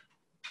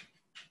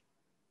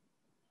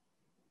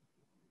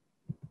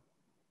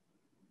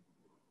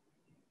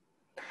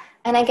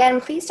 And again,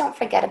 please don't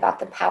forget about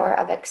the power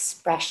of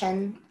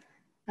expression.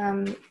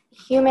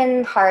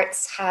 Human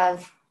hearts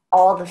have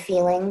all the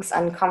feelings,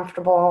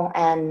 uncomfortable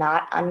and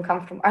not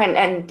uncomfortable,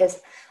 and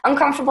just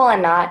uncomfortable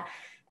and not.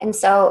 And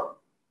so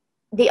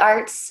the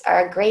arts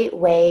are a great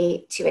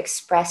way to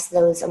express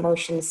those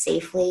emotions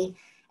safely.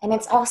 And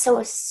it's also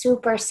a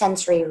super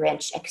sensory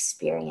rich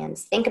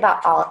experience. Think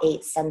about all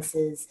 8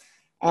 senses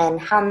and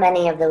how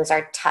many of those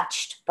are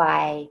touched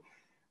by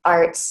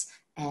arts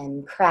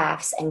and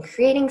crafts and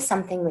creating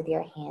something with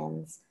your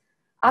hands.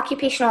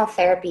 Occupational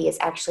therapy is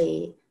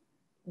actually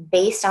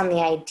based on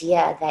the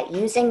idea that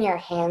using your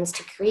hands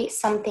to create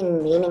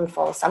something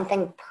meaningful,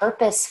 something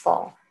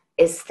purposeful,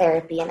 is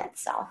therapy in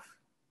itself.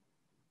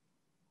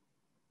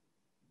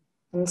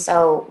 And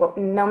so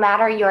no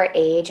matter your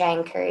age, I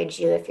encourage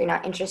you, if you're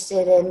not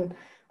interested in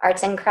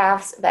arts and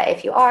crafts, but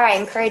if you are, I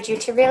encourage you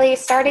to really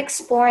start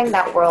exploring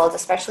that world,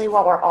 especially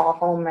while we're all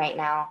home right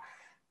now.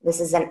 This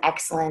is an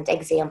excellent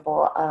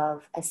example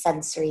of a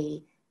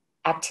sensory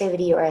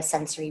activity or a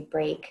sensory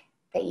break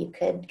that you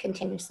could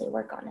continuously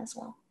work on as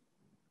well.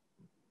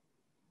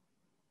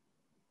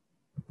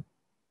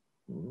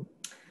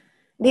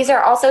 These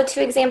are also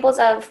 2 examples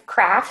of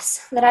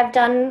crafts that I've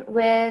done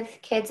with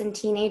kids and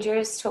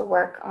teenagers to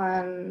work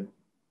on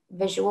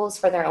visuals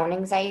for their own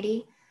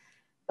anxiety.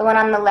 The one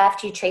on the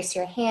left, you trace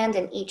your hand,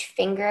 and each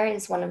finger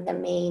is one of the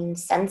main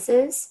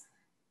senses,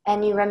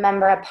 and you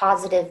remember a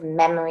positive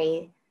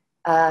memory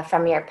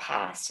from your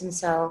past. And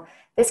so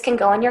this can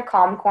go in your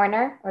calm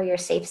corner or your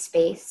safe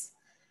space.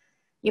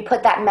 You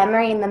put that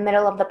memory in the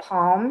middle of the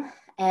palm,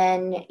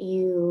 and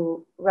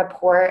you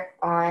report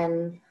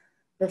on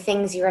the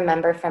things you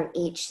remember from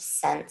each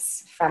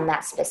sense from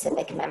that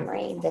specific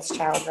memory. This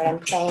child wrote, I'm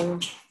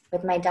playing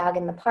with my dog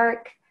in the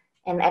park,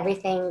 and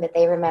everything that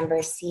they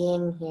remember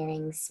seeing,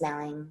 hearing,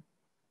 smelling,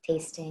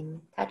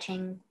 tasting,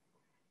 touching.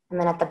 And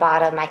then at the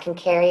bottom, I can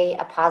carry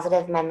a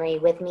positive memory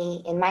with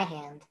me in my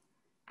hand.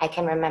 I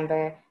can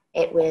remember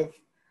it with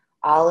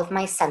all of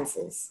my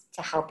senses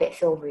to help it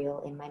feel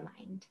real in my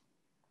mind.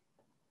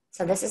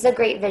 So this is a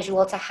great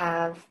visual to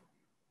have.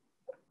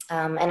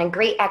 And a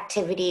great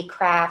activity,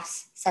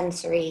 crafts,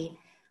 sensory,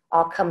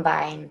 all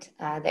combined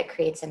that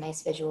creates a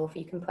nice visual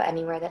you can put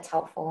anywhere that's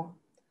helpful.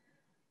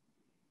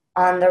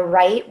 On the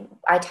right,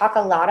 I talk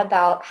a lot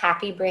about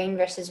happy brain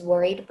versus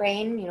worried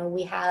brain. You know,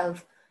 we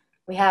have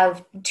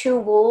 2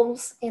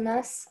 wolves in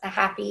us, a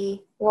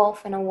happy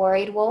wolf and a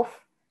worried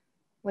wolf.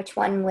 Which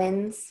one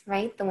wins,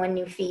 right? The one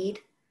you feed.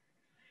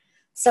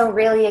 So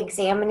really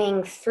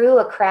examining through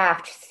a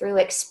craft, through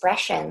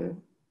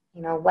expression,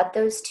 you know, what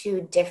those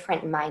 2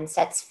 different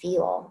mindsets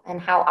feel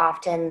and how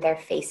often they're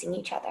facing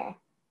each other.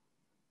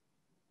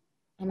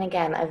 And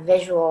again, a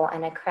visual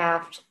and a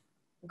craft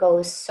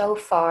goes so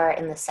far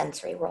in the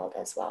sensory world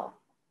as well.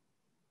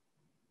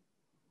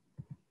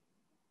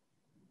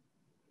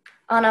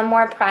 On a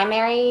more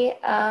primary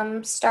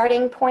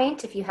starting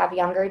point, if you have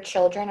younger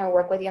children or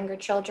work with younger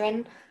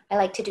children, I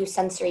like to do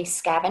sensory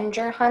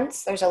scavenger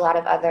hunts. There's a lot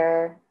of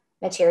other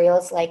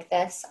materials like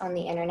this on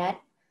the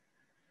internet.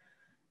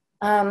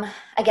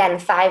 Again,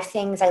 5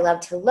 things I love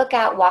to look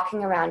at: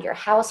 walking around your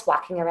house,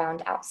 walking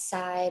around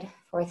outside.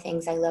 4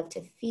 things I love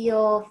to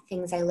feel,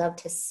 things I love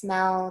to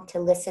smell, to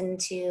listen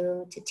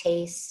to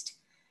taste.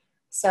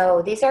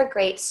 So these are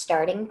great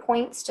starting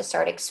points to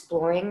start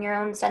exploring your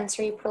own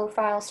sensory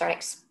profile, start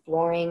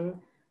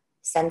exploring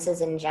senses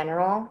in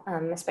general,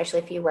 especially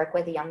if you work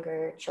with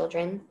younger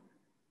children.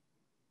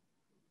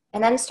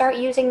 And then start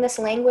using this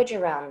language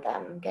around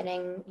them,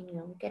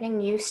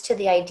 getting used to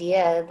the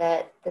idea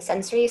that the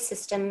sensory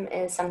system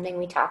is something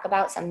we talk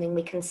about, something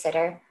we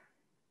consider,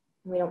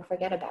 we don't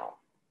forget about.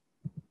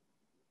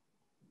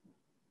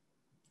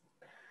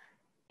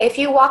 If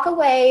you walk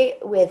away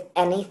with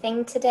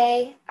anything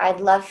today, I'd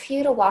love for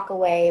you to walk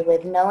away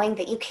with knowing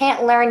that you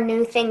can't learn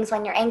new things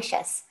when you're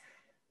anxious.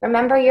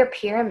 Remember your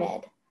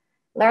pyramid.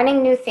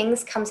 Learning new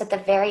things comes at the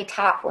very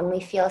top when we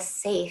feel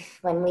safe,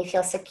 when we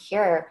feel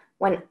secure,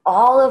 when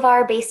all of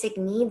our basic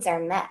needs are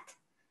met.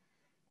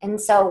 And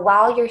so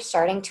while you're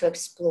starting to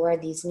explore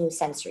these new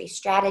sensory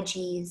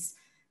strategies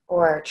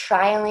or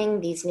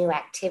trialing these new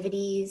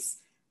activities,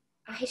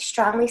 I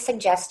strongly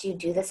suggest you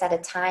do this at a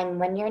time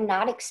when you're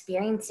not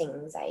experiencing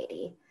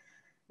anxiety.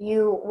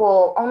 You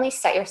will only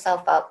set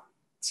yourself up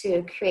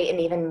to create an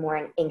even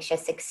more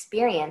anxious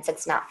experience.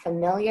 It's not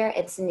familiar,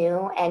 it's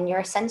new, and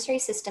your sensory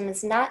system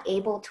is not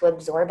able to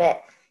absorb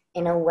it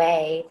in a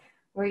way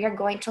where you're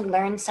going to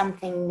learn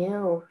something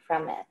new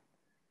from it.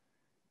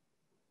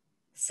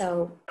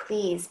 So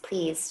please,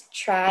 please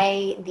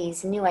try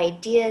these new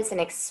ideas and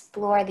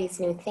explore these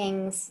new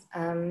things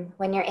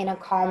when you're in a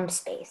calm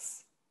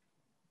space.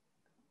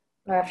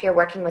 Or if you're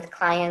working with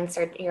clients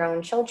or your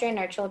own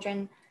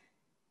children,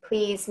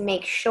 please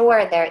make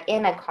sure they're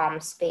in a calm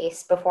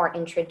space before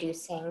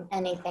introducing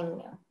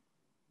anything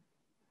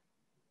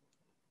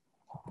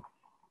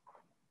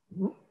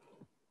new.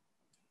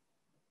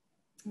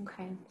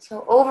 Okay,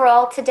 so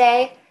overall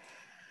today,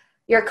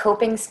 your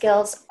coping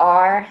skills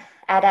are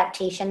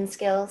adaptation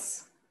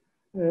skills.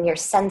 Your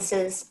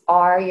senses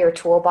are your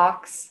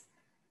toolbox.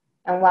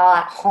 And while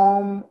at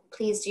home,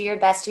 please do your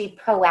best to be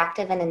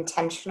proactive and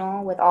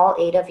intentional with all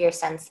 8 of your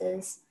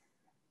senses.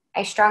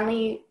 I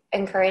strongly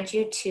encourage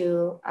you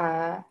to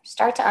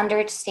start to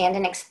understand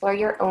and explore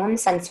your own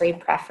sensory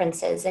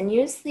preferences and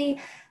use the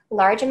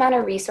large amount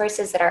of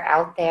resources that are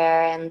out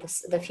there and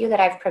the few that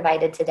I've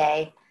provided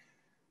today.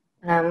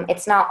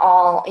 It's not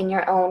all in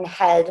your own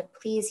head.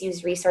 Please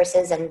use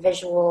resources and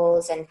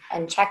visuals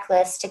and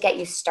checklists to get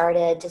you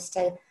started, just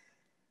to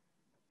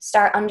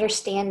start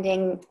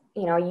understanding,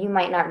 you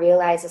might not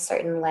realize a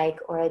certain like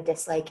or a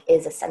dislike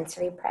is a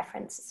sensory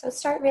preference. So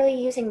start really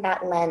using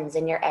that lens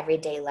in your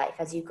everyday life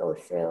as you go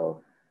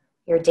through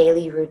your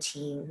daily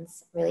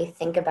routines. Really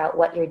think about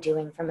what you're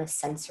doing from a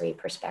sensory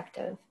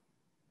perspective.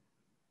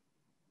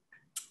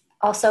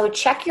 Also,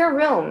 check your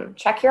room,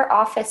 check your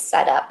office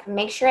setup,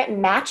 make sure it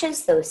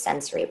matches those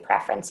sensory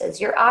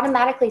preferences. You're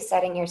automatically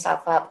setting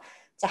yourself up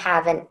to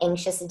have an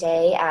anxious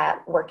day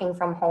at working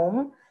from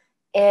home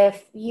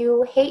if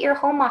you hate your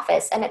home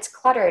office and it's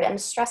cluttered and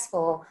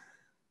stressful,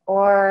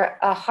 or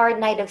a hard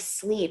night of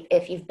sleep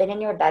if you've been in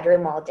your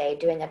bedroom all day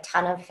doing a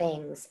ton of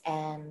things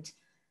and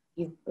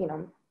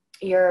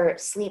your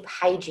sleep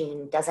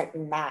hygiene doesn't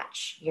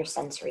match your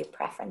sensory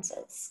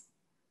preferences.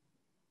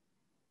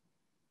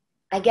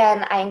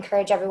 Again, I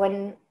encourage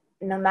everyone,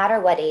 no matter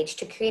what age,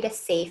 to create a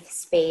safe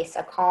space,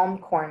 a calm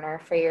corner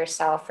for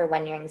yourself for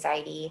when your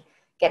anxiety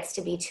gets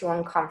to be too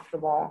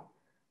uncomfortable.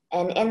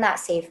 And in that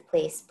safe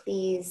place,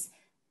 please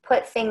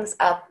put things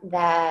up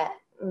that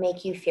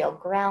make you feel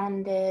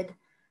grounded.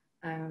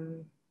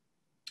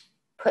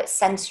 Put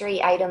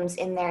sensory items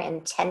in there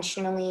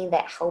intentionally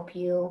that help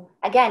you.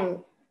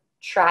 Again,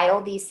 trial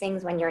these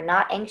things when you're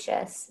not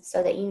anxious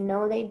so that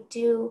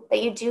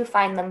you do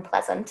find them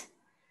pleasant.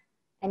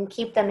 And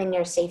keep them in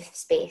your safe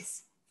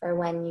space for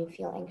when you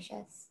feel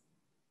anxious.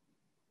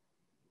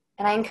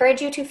 And I encourage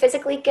you to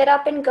physically get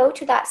up and go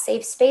to that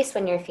safe space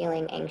when you're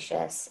feeling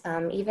anxious,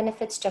 even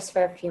if it's just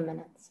for a few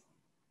minutes.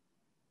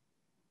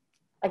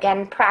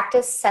 Again,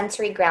 practice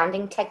sensory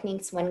grounding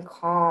techniques when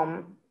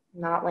calm,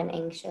 not when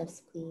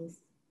anxious, please.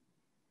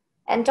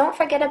 And don't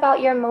forget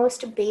about your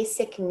most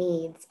basic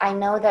needs. I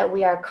know that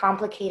we are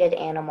complicated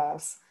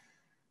animals,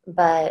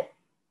 but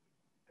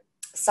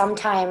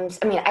sometimes,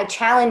 I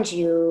challenge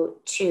you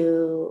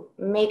to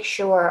make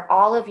sure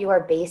all of your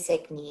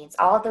basic needs,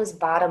 all of those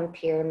bottom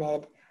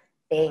pyramid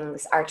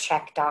things are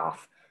checked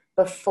off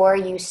before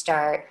you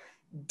start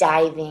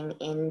diving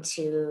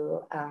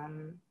into,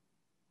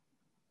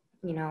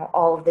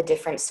 all of the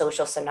different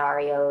social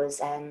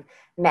scenarios and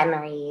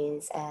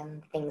memories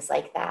and things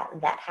like that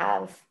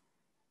have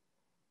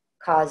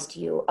caused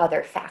you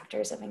other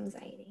factors of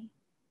anxiety.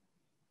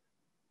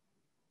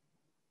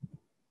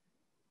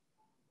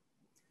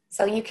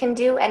 So you can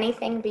do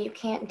anything, but you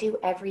can't do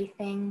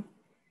everything.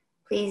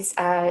 Please,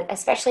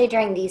 especially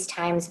during these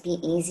times, be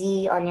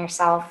easy on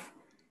yourself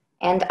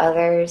and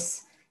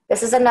others.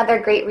 This is another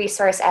great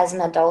resource as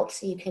an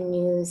adult you can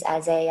use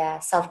as a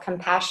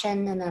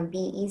self-compassion and a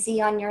be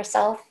easy on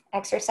yourself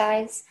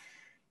exercise.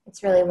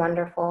 It's really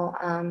wonderful.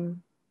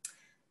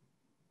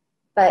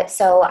 But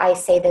so I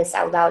say this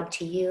out loud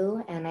to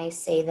you, and I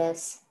say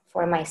this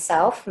for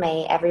myself.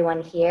 May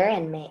everyone here,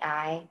 and may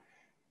I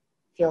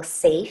feel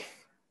safe,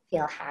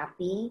 feel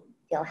happy,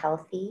 feel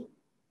healthy,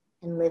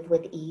 and live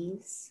with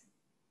ease.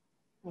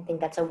 I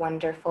think that's a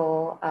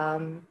wonderful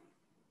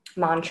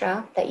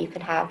mantra that you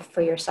could have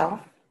for yourself.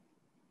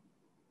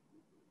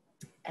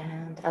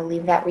 And I'll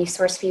leave that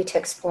resource for you to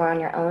explore on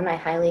your own. I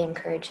highly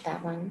encourage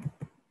that one.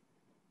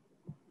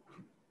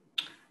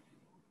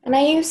 And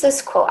I use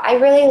this quote. I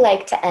really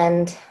like to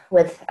end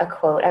with a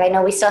quote. And I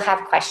know we still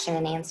have question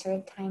and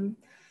answer time,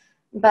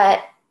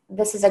 but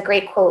this is a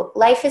great quote.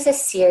 Life is a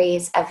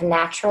series of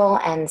natural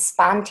and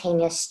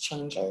spontaneous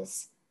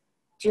changes.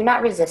 Do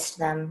not resist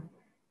them.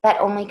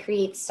 That only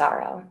creates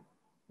sorrow.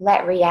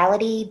 Let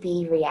reality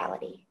be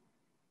reality.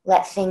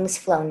 Let things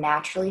flow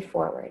naturally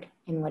forward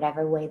in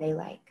whatever way they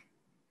like.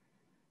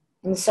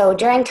 And so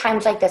during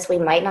times like this, we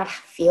might not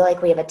feel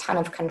like we have a ton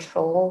of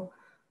control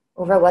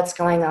over what's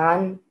going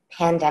on,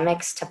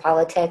 pandemics to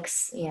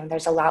politics.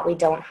 There's a lot we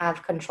don't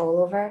have control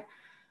over.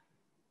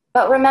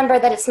 But remember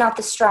that it's not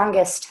the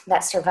strongest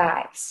that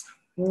survives,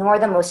 nor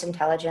the most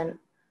intelligent,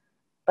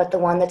 but the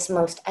one that's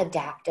most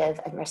adaptive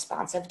and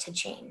responsive to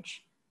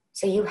change.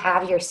 So you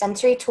have your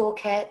sensory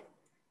toolkit,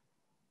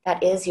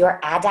 that is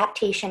your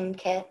adaptation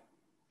kit,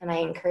 and I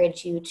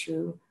encourage you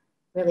to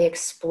really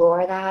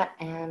explore that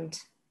and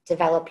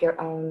develop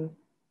your own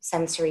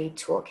sensory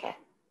toolkit,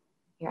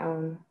 your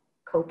own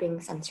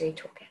coping sensory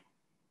toolkit.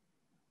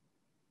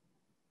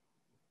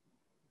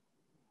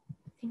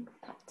 I think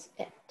that's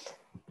it.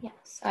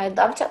 Yes, I'd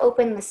love to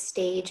open the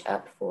stage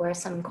up for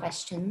some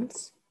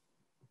questions.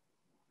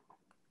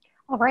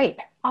 All right,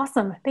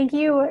 awesome. Thank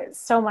you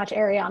so much,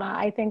 Eriana.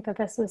 I think that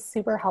this was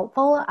super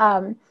helpful.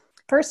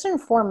 First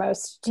and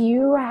foremost, do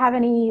you have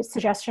any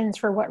suggestions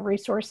for what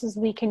resources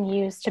we can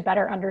use to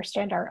better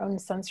understand our own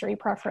sensory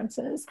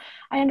preferences?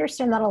 I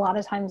understand that a lot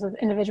of times with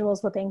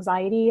individuals with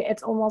anxiety,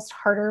 it's almost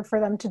harder for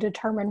them to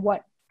determine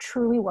what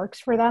truly works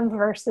for them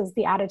versus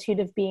the attitude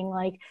of being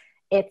like,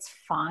 it's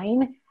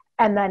fine.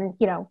 And then,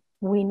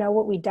 we know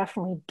what we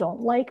definitely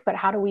don't like, but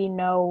how do we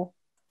know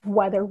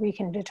whether we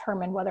can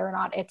determine whether or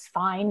not it's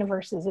fine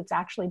versus it's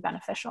actually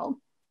beneficial?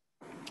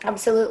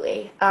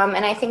 Absolutely.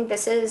 And I think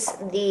this is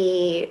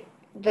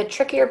the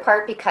trickier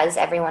part because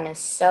everyone is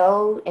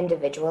so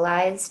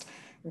individualized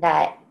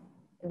that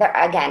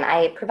again,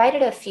 I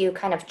provided a few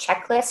kind of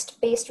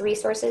checklist-based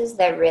resources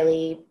that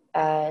really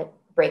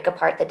break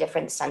apart the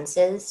different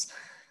senses.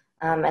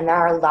 And there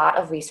are a lot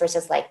of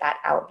resources like that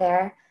out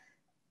there.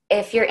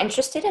 If you're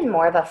interested in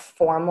more of a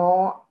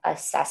formal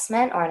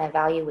assessment or an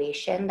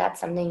evaluation, that's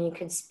something you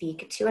could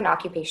speak to an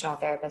occupational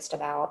therapist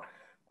about,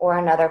 or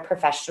another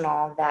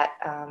professional that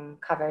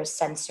covers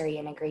sensory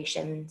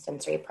integration,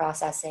 sensory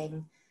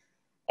processing.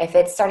 If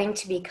it's starting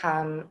to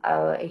become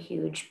a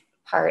huge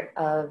part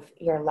of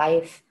your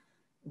life,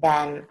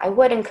 then I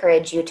would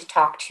encourage you to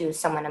talk to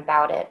someone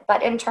about it.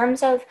 But in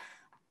terms of,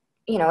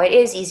 it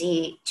is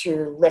easy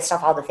to list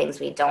off all the things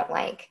we don't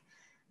like.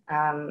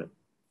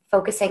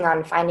 Focusing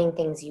on finding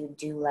things you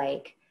do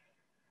like.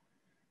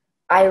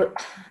 I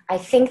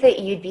think that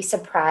you'd be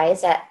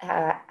surprised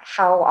at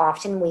how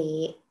often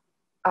we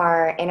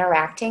are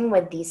interacting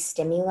with these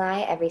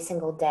stimuli every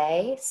single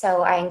day.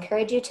 So I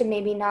encourage you to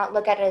maybe not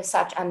look at it as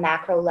such a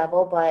macro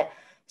level, but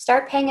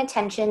start paying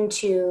attention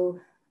to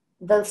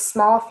the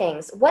small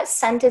things. What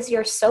scent is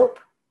your soap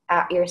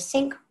at your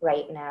sink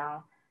right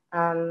now?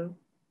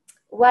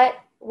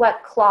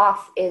 What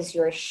cloth is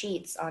your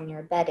sheets on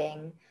your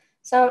bedding?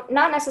 So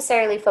not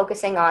necessarily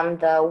focusing on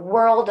the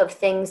world of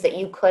things that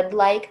you could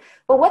like,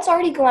 but what's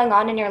already going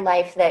on in your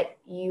life that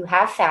you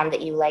have found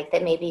that you like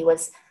that maybe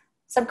was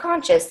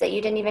subconscious that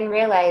you didn't even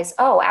realize,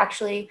 oh,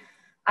 actually,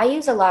 I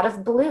use a lot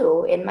of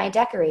blue in my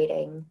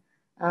decorating.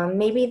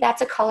 Maybe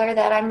that's a color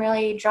that I'm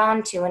really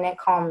drawn to and it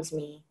calms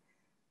me.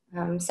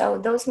 So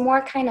those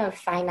more kind of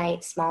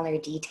finite, smaller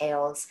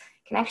details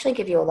can actually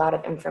give you a lot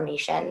of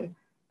information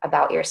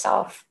about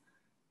yourself.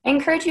 I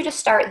encourage you to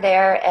start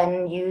there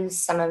and use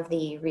some of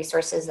the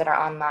resources that are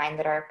online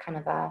that are kind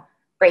of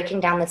breaking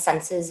down the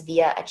senses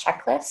via a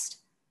checklist.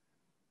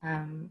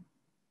 And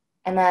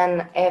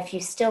then if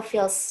you still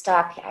feel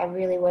stuck, I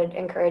really would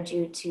encourage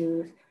you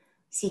to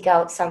seek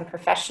out some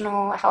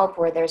professional help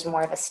where there's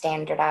more of a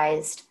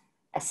standardized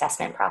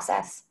assessment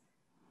process.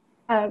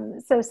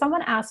 So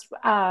someone asked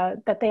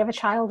that they have a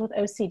child with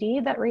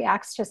OCD that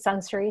reacts to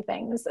sensory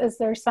things. Is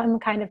there some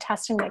kind of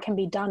testing that can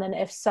be done? And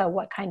if so,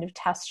 what kind of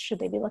tests should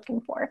they be looking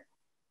for?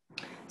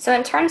 So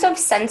in terms of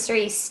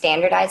sensory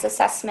standardized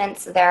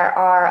assessments, there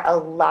are a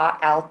lot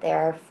out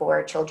there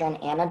for children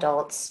and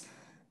adults.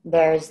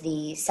 There's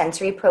the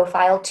Sensory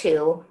Profile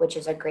 2, which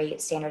is a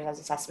great standardized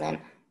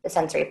assessment, the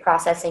Sensory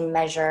Processing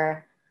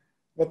Measure,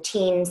 the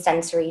Teen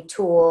Sensory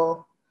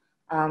Tool.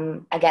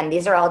 Again,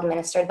 these are all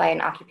administered by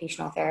an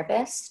occupational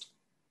therapist.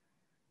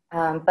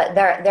 But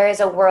there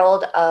is a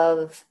world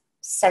of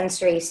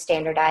sensory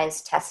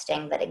standardized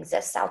testing that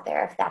exists out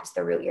there if that's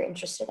the route you're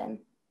interested in.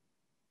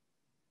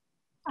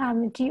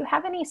 Do you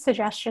have any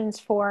suggestions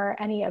for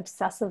any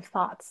obsessive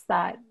thoughts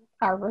that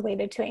are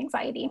related to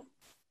anxiety?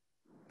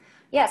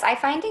 Yes, I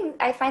find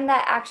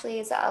that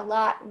actually is a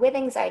lot with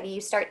anxiety. You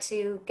start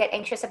to get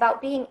anxious about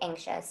being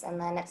anxious, and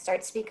then it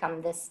starts to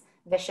become this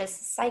vicious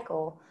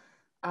cycle.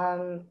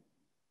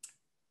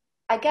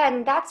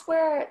 Again, that's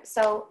where,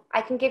 so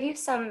I can give you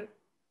some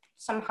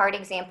hard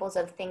examples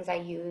of things I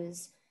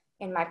use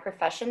in my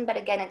profession, but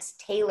again, it's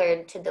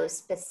tailored to those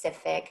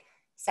specific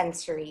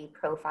sensory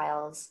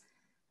profiles.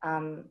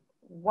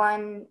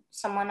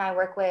 Someone I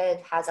work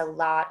with has a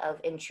lot of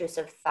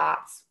intrusive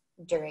thoughts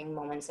during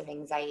moments of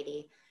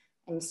anxiety.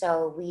 And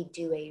so we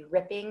do a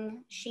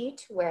ripping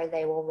sheet where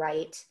they will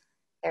write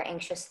their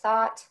anxious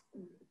thought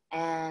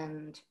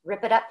and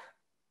rip it up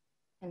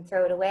and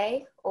throw it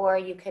away, or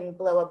you can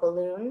blow a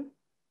balloon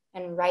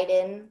and write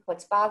in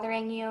what's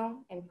bothering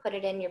you and put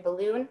it in your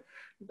balloon,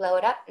 blow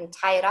it up and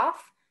tie it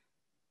off.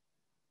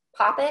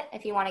 Pop it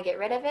if you want to get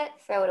rid of it,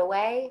 throw it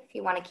away if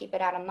you want to keep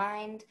it out of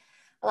mind.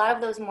 A lot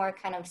of those more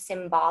kind of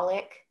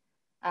symbolic,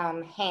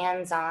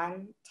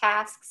 hands-on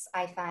tasks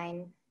I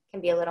find can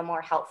be a little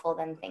more helpful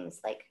than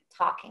things like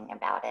talking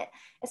about it,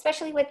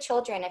 especially with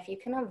children. If you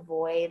can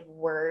avoid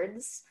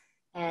words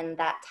and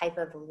that type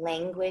of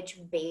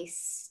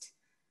language-based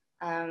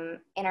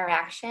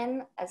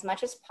interaction as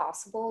much as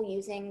possible,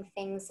 using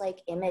things like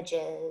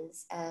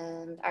images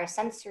and our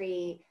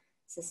sensory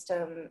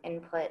system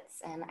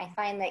inputs. And I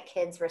find that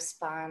kids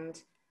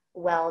respond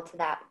well to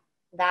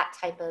that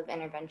type of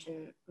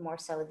intervention more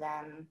so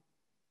than,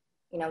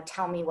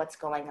 tell me what's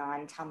going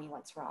on, tell me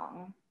what's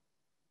wrong.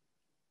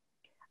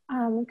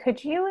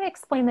 Could you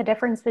explain the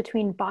difference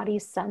between body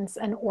sense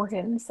and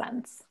organ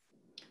sense?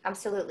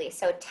 Absolutely.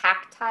 So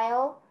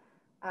tactile,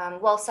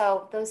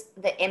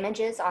 the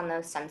images on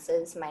those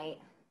senses might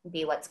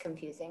be what's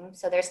confusing.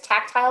 So there's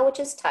tactile,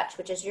 which is touch,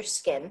 which is your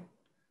skin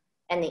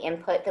and the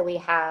input that we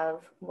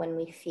have when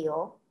we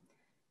feel.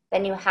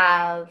 Then you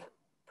have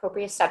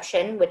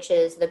proprioception, which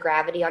is the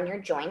gravity on your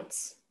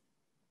joints.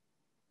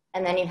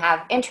 And then you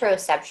have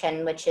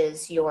interoception, which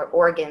is your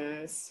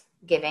organs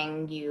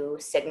giving you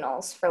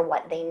signals for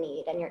what they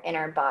need and your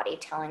inner body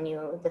telling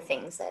you the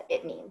things that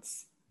it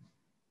needs.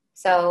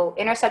 So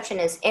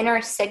interoception is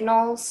inner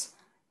signals,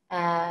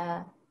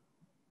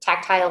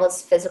 tactile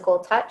is physical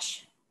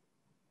touch,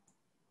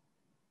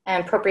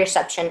 and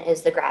proprioception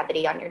is the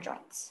gravity on your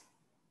joints.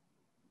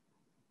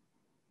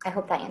 I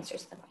hope that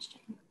answers the question.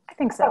 I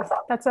think so.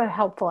 That's a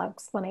helpful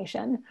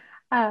explanation.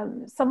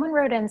 Someone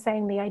wrote in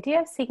saying the idea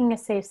of seeking a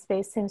safe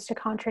space seems to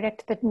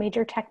contradict the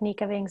major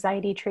technique of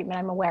anxiety treatment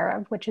I'm aware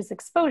of, which is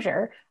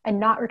exposure and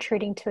not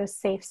retreating to a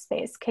safe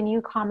space. Can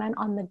you comment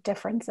on the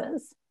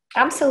differences?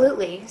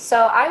 Absolutely.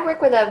 So I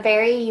work with a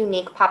very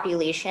unique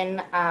population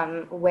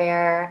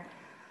where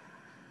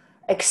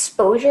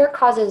exposure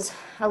causes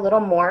a little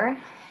more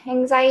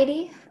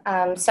anxiety.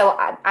 So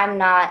I'm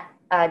not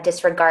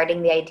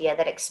disregarding the idea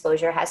that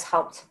exposure has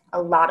helped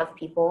a lot of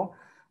people,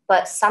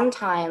 but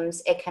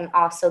sometimes it can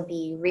also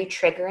be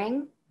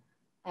re-triggering,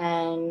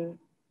 and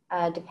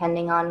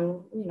depending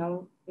on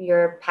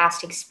your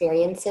past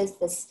experiences,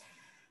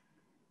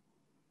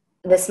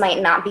 this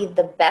might not be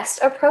the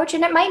best approach,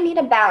 and it might need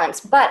a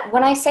balance. But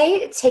when I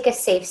say take a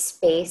safe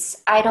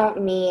space, I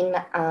don't mean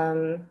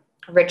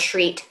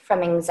retreat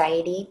from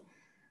anxiety.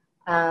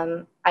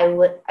 I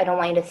don't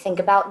want you to think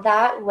about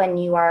that when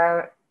you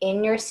are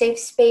in your safe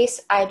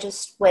space.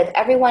 With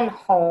everyone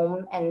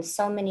home and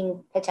so many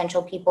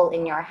potential people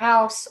in your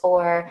house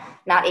or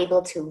not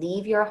able to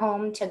leave your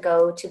home to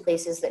go to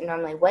places that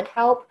normally would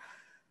help,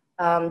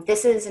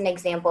 this is an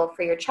example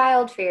for your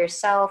child, for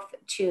yourself,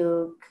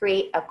 to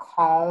create a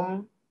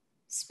calm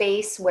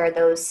space where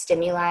those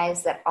stimuli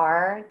that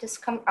are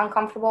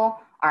uncomfortable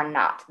are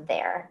not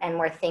there, and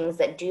where things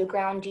that do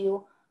ground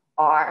you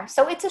are.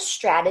 So it's a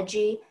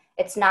strategy.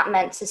 It's not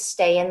meant to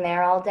stay in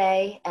there all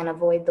day and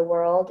avoid the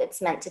world.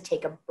 It's meant to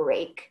take a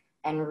break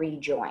and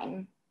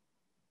rejoin.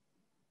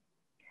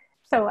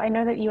 So I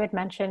know that you had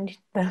mentioned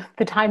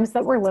the times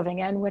that we're living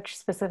in, which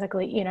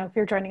specifically, if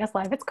you're joining us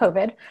live, it's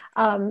COVID,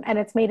 and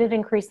it's made it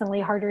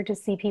increasingly harder to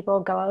see people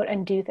go out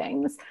and do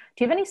things.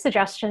 Do you have any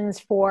suggestions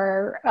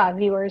for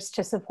viewers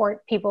to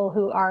support people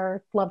who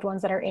are loved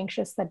ones that are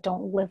anxious that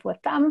don't live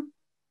with them?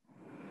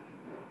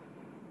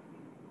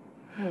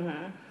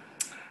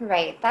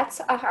 Right.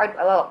 That's a hard,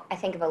 I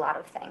think of a lot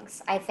of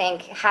things. I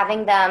think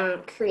having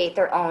them create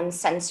their own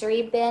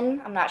sensory bin.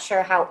 I'm not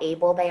sure how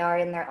able they are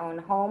in their own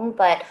home,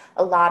 but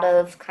a lot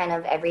of kind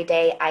of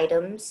everyday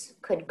items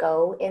could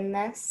go in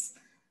this.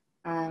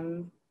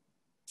 There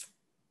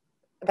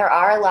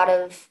are a lot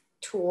of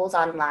tools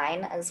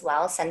online as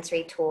well,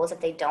 sensory tools, if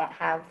they don't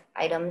have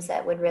items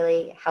that would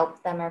really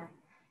help them or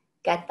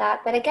get that.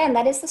 But again,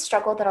 that is the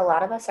struggle that a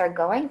lot of us are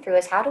going through,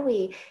 is how do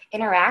we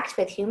interact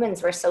with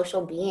humans? We're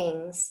social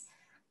beings.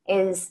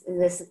 Is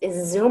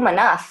Zoom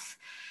enough?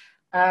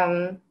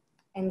 And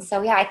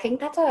so, yeah, I think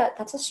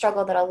that's a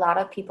struggle that a lot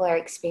of people are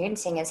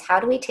experiencing, is how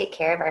do we take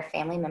care of our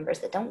family members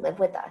that don't live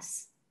with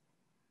us?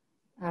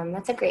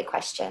 That's a great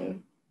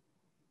question.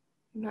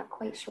 I'm not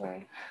quite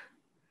sure.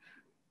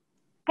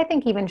 I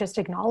think even just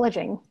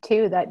acknowledging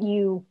too that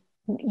you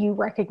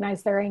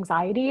recognize their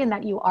anxiety and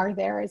that you are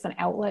there as an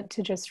outlet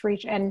to just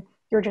reach, and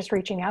you're just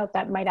reaching out,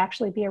 that might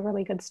actually be a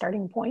really good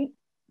starting point.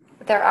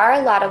 There are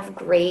a lot of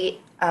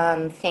great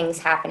things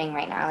happening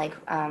right now, like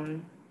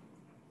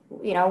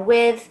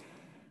with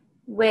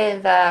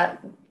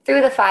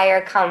through the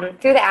fire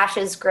through the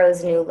ashes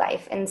grows new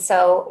life. And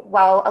so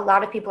while a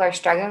lot of people are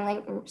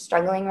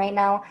struggling right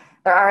now,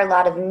 there are a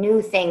lot of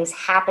new things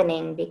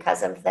happening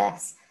because of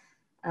this.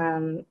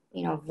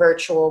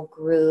 Virtual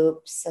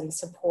groups and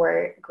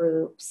support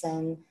groups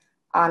and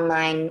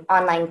online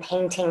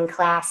painting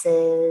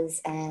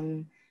classes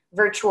and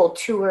virtual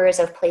tours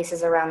of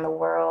places around the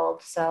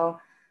world. So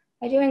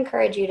I do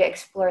encourage you to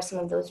explore some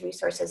of those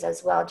resources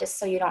as well, just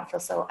so you don't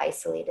feel so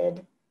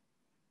isolated.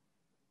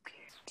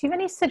 Do you have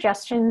any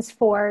suggestions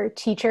for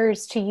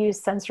teachers to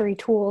use sensory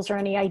tools or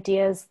any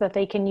ideas that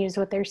they can use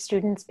with their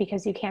students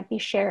because you can't be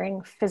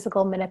sharing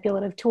physical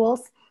manipulative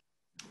tools?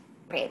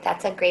 Great,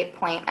 that's a great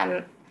point.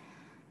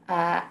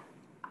 I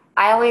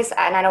always,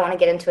 and I don't want to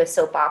get into a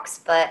soapbox,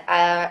 but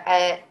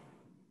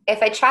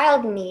if a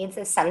child needs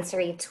a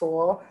sensory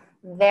tool,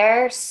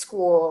 their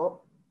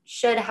school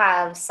should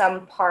have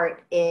some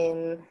part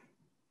in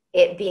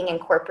it being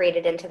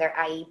incorporated into their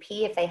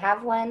IEP if they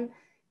have one,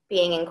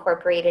 being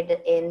incorporated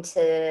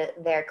into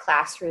their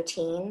class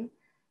routine.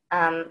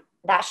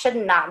 That should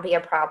not be a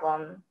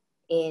problem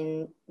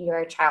in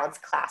your child's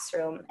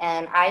classroom.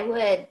 And I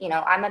would,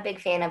 I'm a big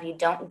fan of you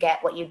don't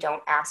get what you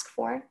don't ask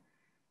for.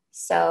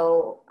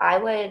 So I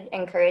would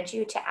encourage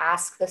you to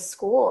ask the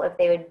school if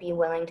they would be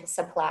willing to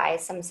supply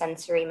some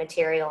sensory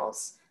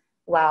materials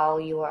while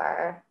you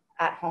are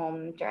at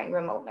home during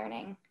remote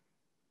learning.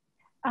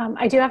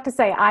 I do have to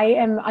say, I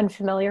am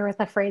unfamiliar with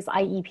the phrase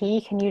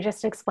IEP. Can you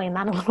just explain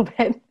that a little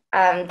bit?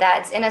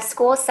 That's in a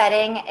school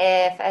setting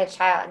if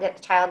the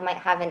child might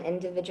have an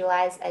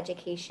individualized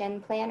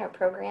education plan or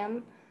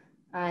program.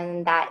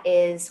 And that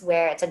is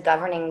where it's a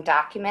governing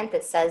document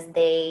that says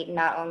they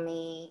not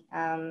only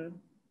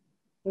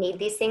need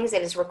these things,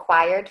 it is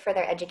required for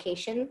their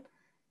education.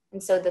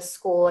 And so the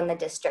school and the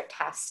district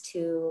has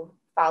to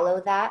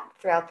follow that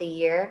throughout the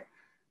year.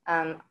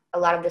 A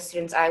lot of the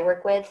students I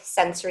work with,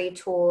 sensory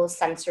tools,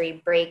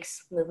 sensory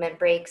breaks, movement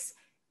breaks,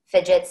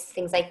 fidgets,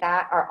 things like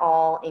that are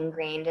all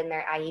ingrained in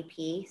their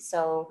IEP.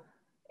 So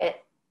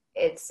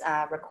it's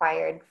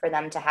required for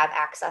them to have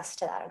access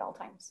to that at all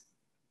times.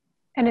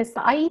 And is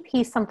the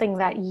IEP something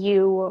that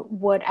you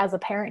would, as a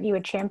parent, you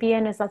would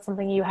champion? Is that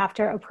something you have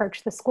to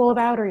approach the school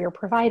about or your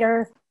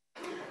provider?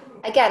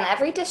 Again,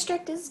 every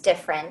district is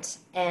different.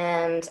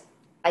 And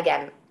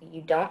again,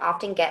 you don't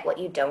often get what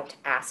you don't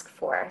ask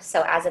for.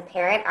 So as a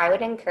parent, I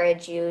would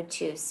encourage you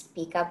to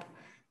speak up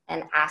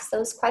and ask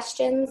those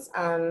questions.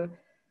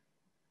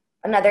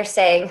 Another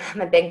saying,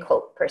 I'm a big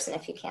quote person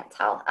if you can't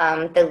tell,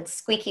 the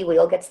squeaky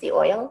wheel gets the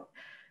oil.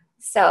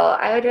 So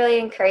I would really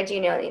encourage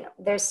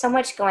there's so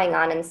much going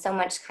on and so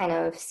much kind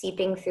of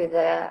seeping through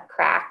the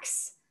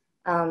cracks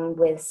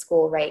with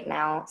school right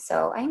now.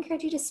 So I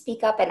encourage you to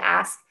speak up and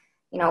ask,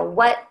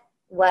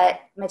 what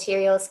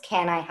materials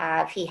can I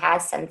have? He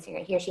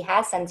or she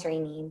has sensory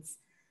needs.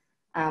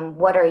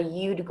 What are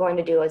you going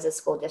to do as a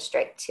school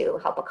district to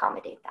help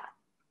accommodate that?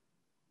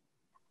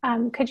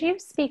 Could you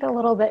speak a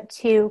little bit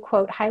to,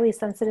 quote, highly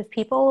sensitive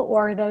people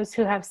or those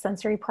who have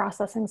sensory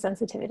processing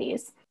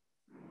sensitivities?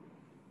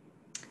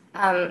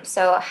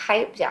 So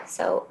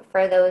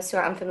for those who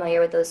are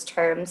unfamiliar with those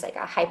terms, like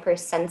a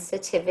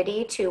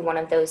hypersensitivity to one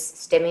of those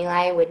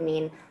stimuli would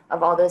mean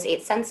of all those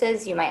 8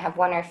 senses, you might have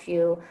one or a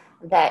few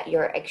that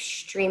you're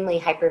extremely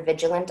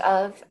hypervigilant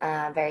of,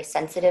 very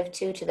sensitive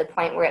to the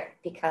point where it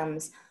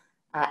becomes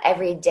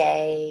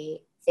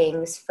everyday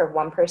things for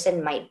one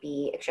person might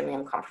be extremely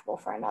uncomfortable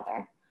for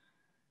another.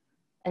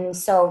 And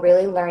so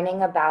really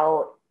learning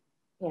about,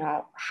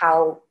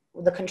 how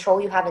the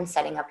control you have in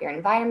setting up your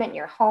environment,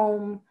 your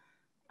home,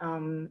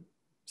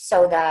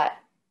 so that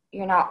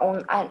you're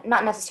not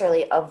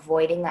necessarily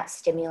avoiding that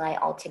stimuli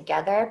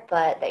altogether,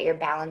 but that you're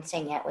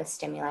balancing it with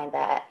stimuli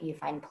that you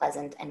find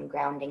pleasant and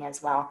grounding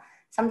as well.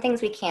 Some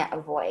things we can't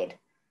avoid.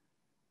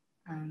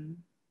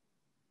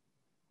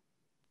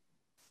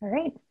 All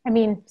right. I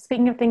mean,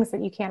 speaking of things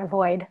that you can't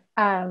avoid,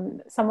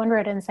 someone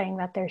wrote in saying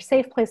that their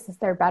safe place is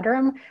their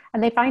bedroom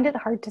and they find it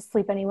hard to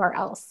sleep anywhere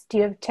else. Do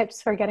you have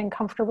tips for getting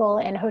comfortable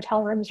in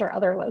hotel rooms or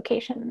other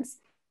locations?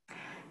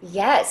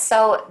 Yes.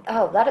 So,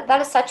 that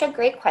is such a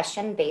great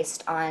question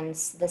based on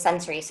the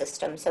sensory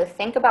system. So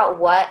think about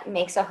what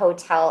makes a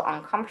hotel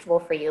uncomfortable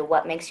for you.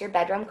 What makes your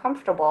bedroom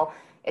comfortable?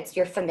 It's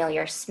your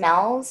familiar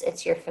smells.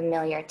 It's your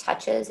familiar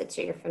touches. It's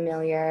your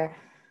familiar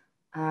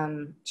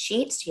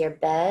sheets, your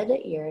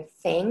bed, your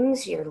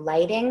things, your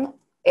lighting.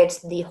 It's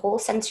the whole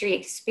sensory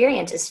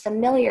experience is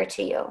familiar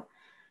to you.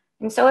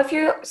 And so if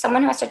you're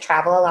someone who has to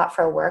travel a lot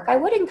for work, I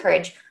would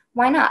encourage,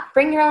 why not?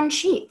 Bring your own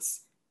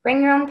sheets,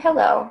 bring your own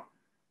pillow.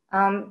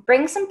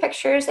 Bring some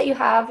pictures that you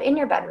have in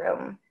your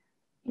bedroom.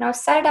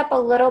 Set it up a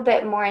little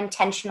bit more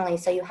intentionally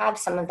so you have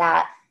some of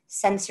that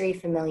sensory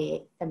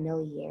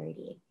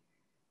familiarity.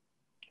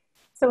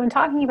 So when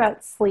talking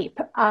about sleep,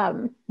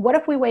 what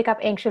if we wake up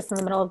anxious in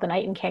the middle of the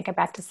night and can't get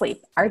back to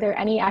sleep? Are there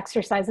any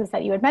exercises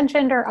that you had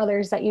mentioned or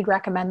others that you'd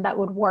recommend that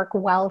would work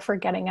well for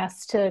getting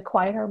us to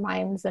quiet our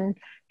minds and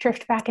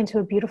drift back into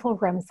a beautiful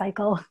REM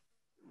cycle?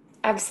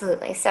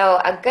 Absolutely. So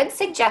a good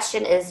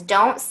suggestion is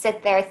don't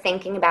sit there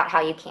thinking about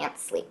how you can't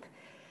sleep.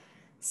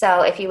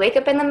 So if you wake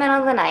up in the middle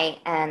of the night,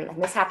 and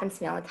this happens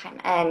to me all the time,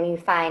 and you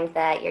find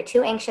that you're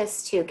too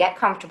anxious to get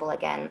comfortable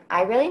again,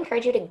 I really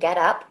encourage you to get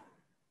up,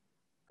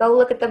 go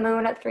look at the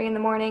moon at 3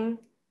 a.m,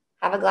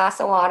 have a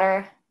glass of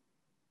water,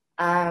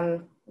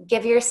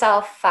 give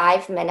yourself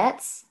 5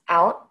 minutes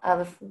out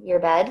of your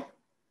bed,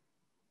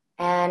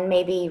 and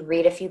maybe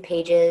read a few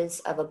pages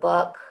of a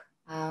book,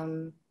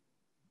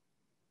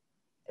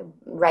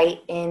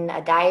 write in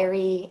a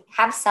diary,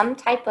 have some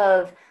type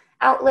of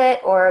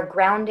outlet or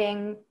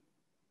grounding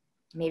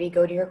Maybe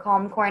go to your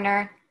calm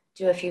corner,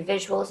 do a few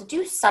visuals,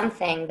 do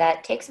something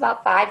that takes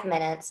about 5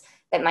 minutes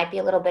that might be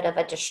a little bit of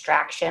a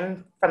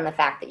distraction from the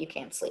fact that you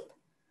can't sleep.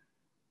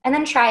 And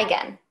then try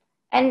again.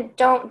 And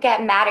don't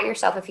get mad at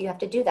yourself if you have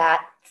to do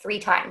that 3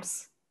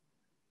 times.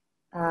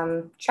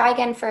 Try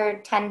again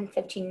for 10,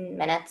 15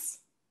 minutes.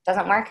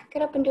 Doesn't work,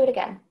 get up and do it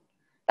again.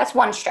 That's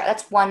one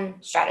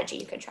strategy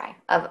you can try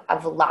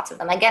of lots of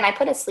them. Again, I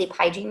put a sleep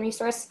hygiene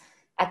resource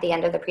at the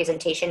end of the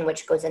presentation,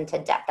 which goes into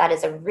depth. That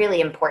is a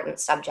really important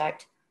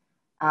subject.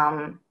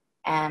 And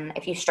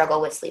if you struggle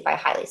with sleep, I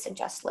highly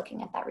suggest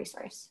looking at that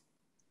resource.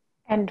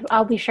 And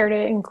I'll be sure to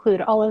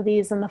include all of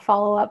these in the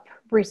follow-up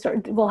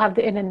resource. We'll have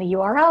it in the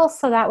URL,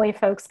 so that way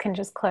folks can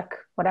just click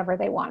whatever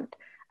they want.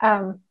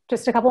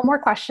 Just a couple more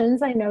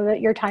questions. I know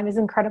that your time is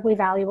incredibly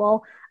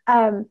valuable.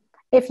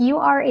 If you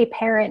are a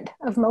parent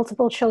of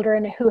multiple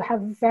children who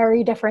have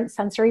very different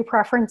sensory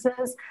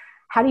preferences,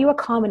 how do you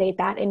accommodate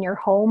that in your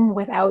home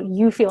without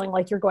you feeling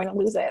like you're going to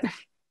lose it?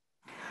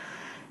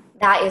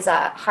 That is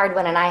a hard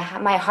one,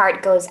 and my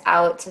heart goes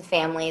out to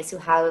families who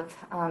have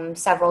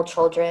several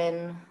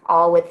children,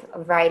 all with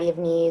a variety of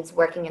needs,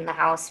 working in the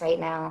house right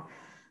now.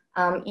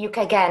 You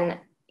can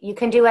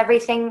do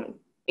everything.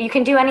 You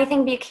can do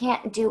anything, but you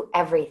can't do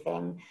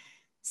everything.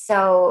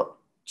 So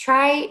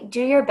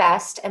do your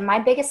best. And my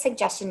biggest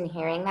suggestion in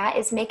hearing that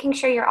is making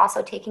sure you're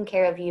also taking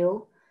care of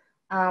you,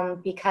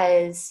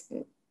 because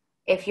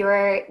if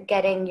you're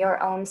getting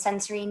your own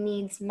sensory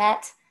needs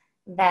met,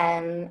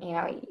 then,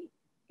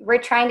 we're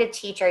trying to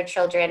teach our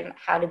children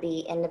how to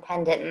be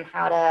independent and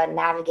how to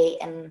navigate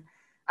and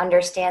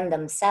understand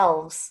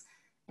themselves.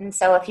 And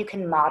so if you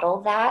can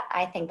model that,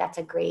 I think that's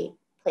a great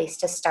place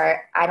to start.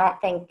 I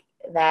don't think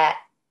that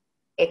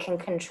it can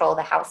control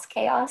the house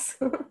chaos.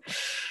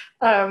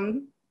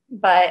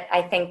 But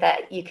I think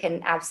that you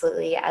can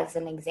absolutely, as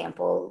an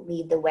example,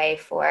 lead the way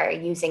for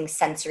using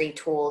sensory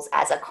tools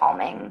as a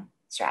calming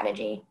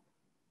strategy.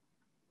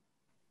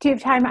 Do you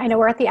have time? I know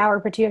we're at the hour,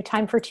 but do you have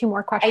time for 2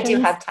 more questions? I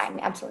do have time,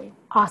 absolutely.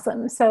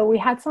 Awesome. So we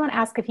had someone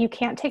ask, if you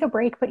can't take a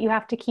break, but you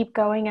have to keep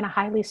going in a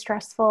highly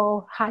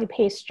stressful,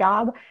 high-paced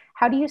job,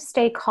 how do you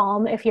stay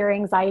calm if your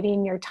anxiety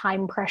and your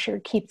time pressure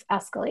keeps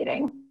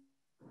escalating?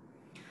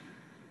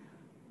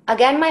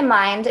 Again, my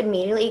mind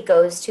immediately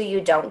goes to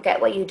you don't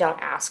get what you don't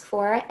ask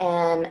for,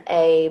 and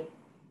a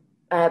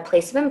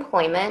place of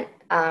employment,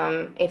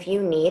 if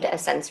you need a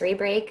sensory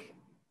break,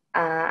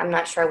 I'm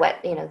not sure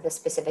what, the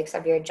specifics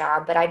of your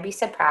job, but I'd be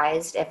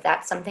surprised if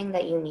that's something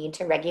that you need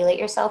to regulate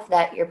yourself,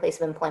 that your place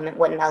of employment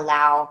wouldn't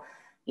allow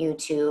you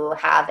to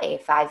have a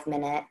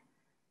 5-minute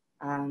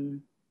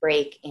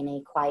break in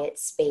a quiet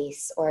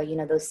space, or,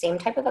 those same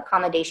type of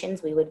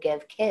accommodations we would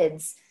give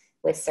kids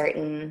with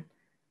certain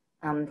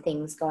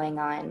things going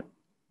on.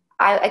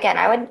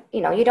 I would,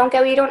 you don't get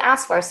what you don't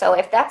ask for. So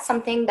if that's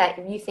something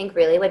that you think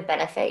really would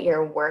benefit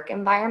your work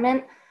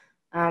environment,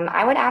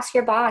 I would ask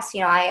your boss,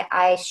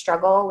 I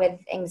struggle with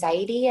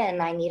anxiety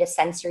and I need a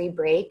sensory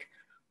break,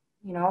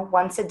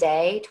 once a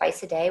day,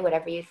 twice a day,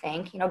 whatever you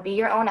think, be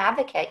your own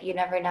advocate. You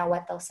never know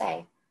what they'll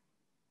say.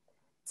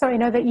 So I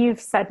know that you've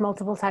said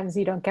multiple times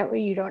you don't get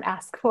what you don't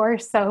ask for.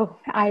 So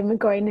I'm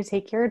going to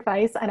take your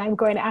advice and I'm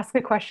going to ask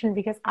a question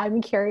because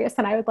I'm curious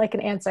and I would like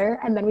an answer.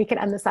 And then we can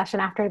end the session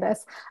after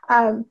this.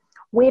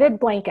 Weighted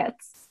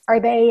blankets, are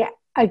they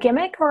a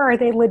gimmick or are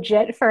they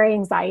legit for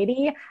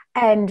anxiety?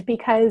 And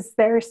because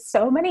there's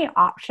so many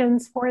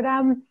options for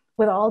them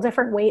with all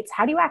different weights,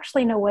 how do you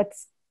actually know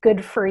what's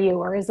good for you?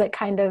 Or is it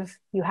kind of,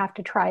 you have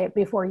to try it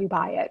before you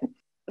buy it?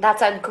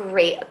 That's a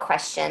great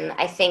question.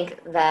 I think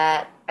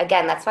that,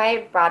 again, that's why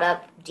I brought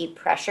up deep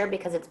pressure,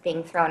 because it's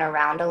being thrown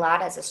around a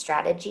lot as a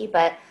strategy.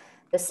 But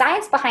the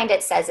science behind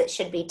it says it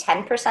should be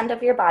 10%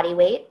 of your body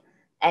weight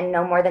and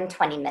no more than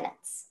 20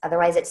 minutes.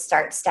 Otherwise, it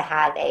starts to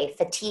have a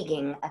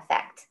fatiguing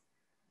effect.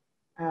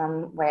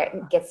 Where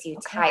it gets you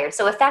tired.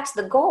 So if that's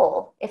the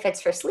goal, if it's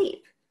for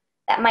sleep,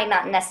 that might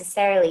not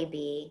necessarily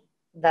be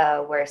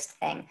the worst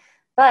thing.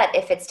 But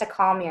if it's to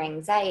calm your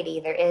anxiety,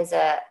 there's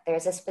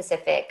a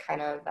specific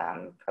kind of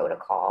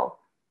protocol,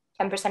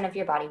 10% of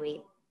your body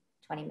weight,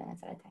 20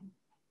 minutes at a time.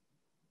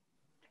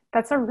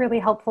 That's a really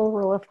helpful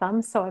rule of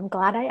thumb. So I'm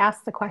glad I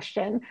asked the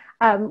question.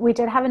 We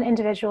did have an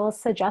individual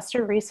suggest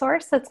a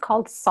resource that's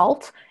called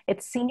SALT.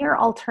 It's Senior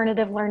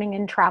Alternative Learning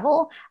and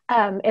Travel.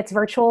 It's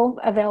virtual,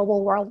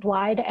 available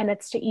worldwide, and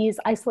it's to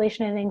ease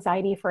isolation and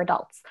anxiety for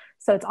adults.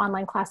 So it's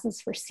online classes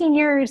for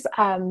seniors.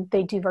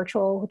 They do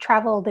virtual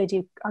travel. They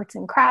do arts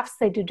and crafts.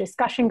 They do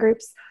discussion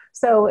groups.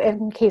 So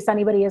in case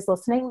anybody is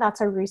listening, that's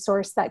a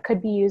resource that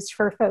could be used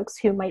for folks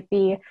who might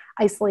be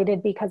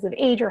isolated because of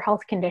age or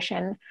health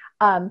condition.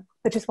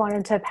 But just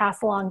wanted to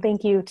pass along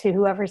thank you to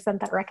whoever sent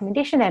that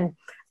recommendation in.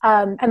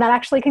 And that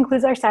actually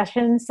concludes our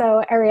session.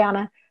 So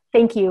Eriana,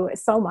 thank you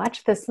so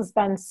much. This has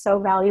been so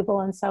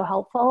valuable and so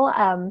helpful.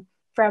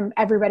 From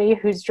everybody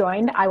who's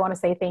joined, I want to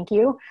say thank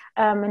you.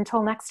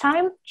 Until next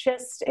time,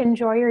 just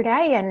enjoy your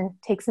day and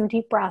take some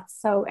deep breaths.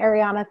 So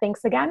Eriana,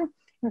 thanks again.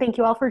 And thank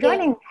you all for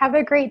joining. Have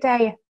a great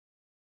day.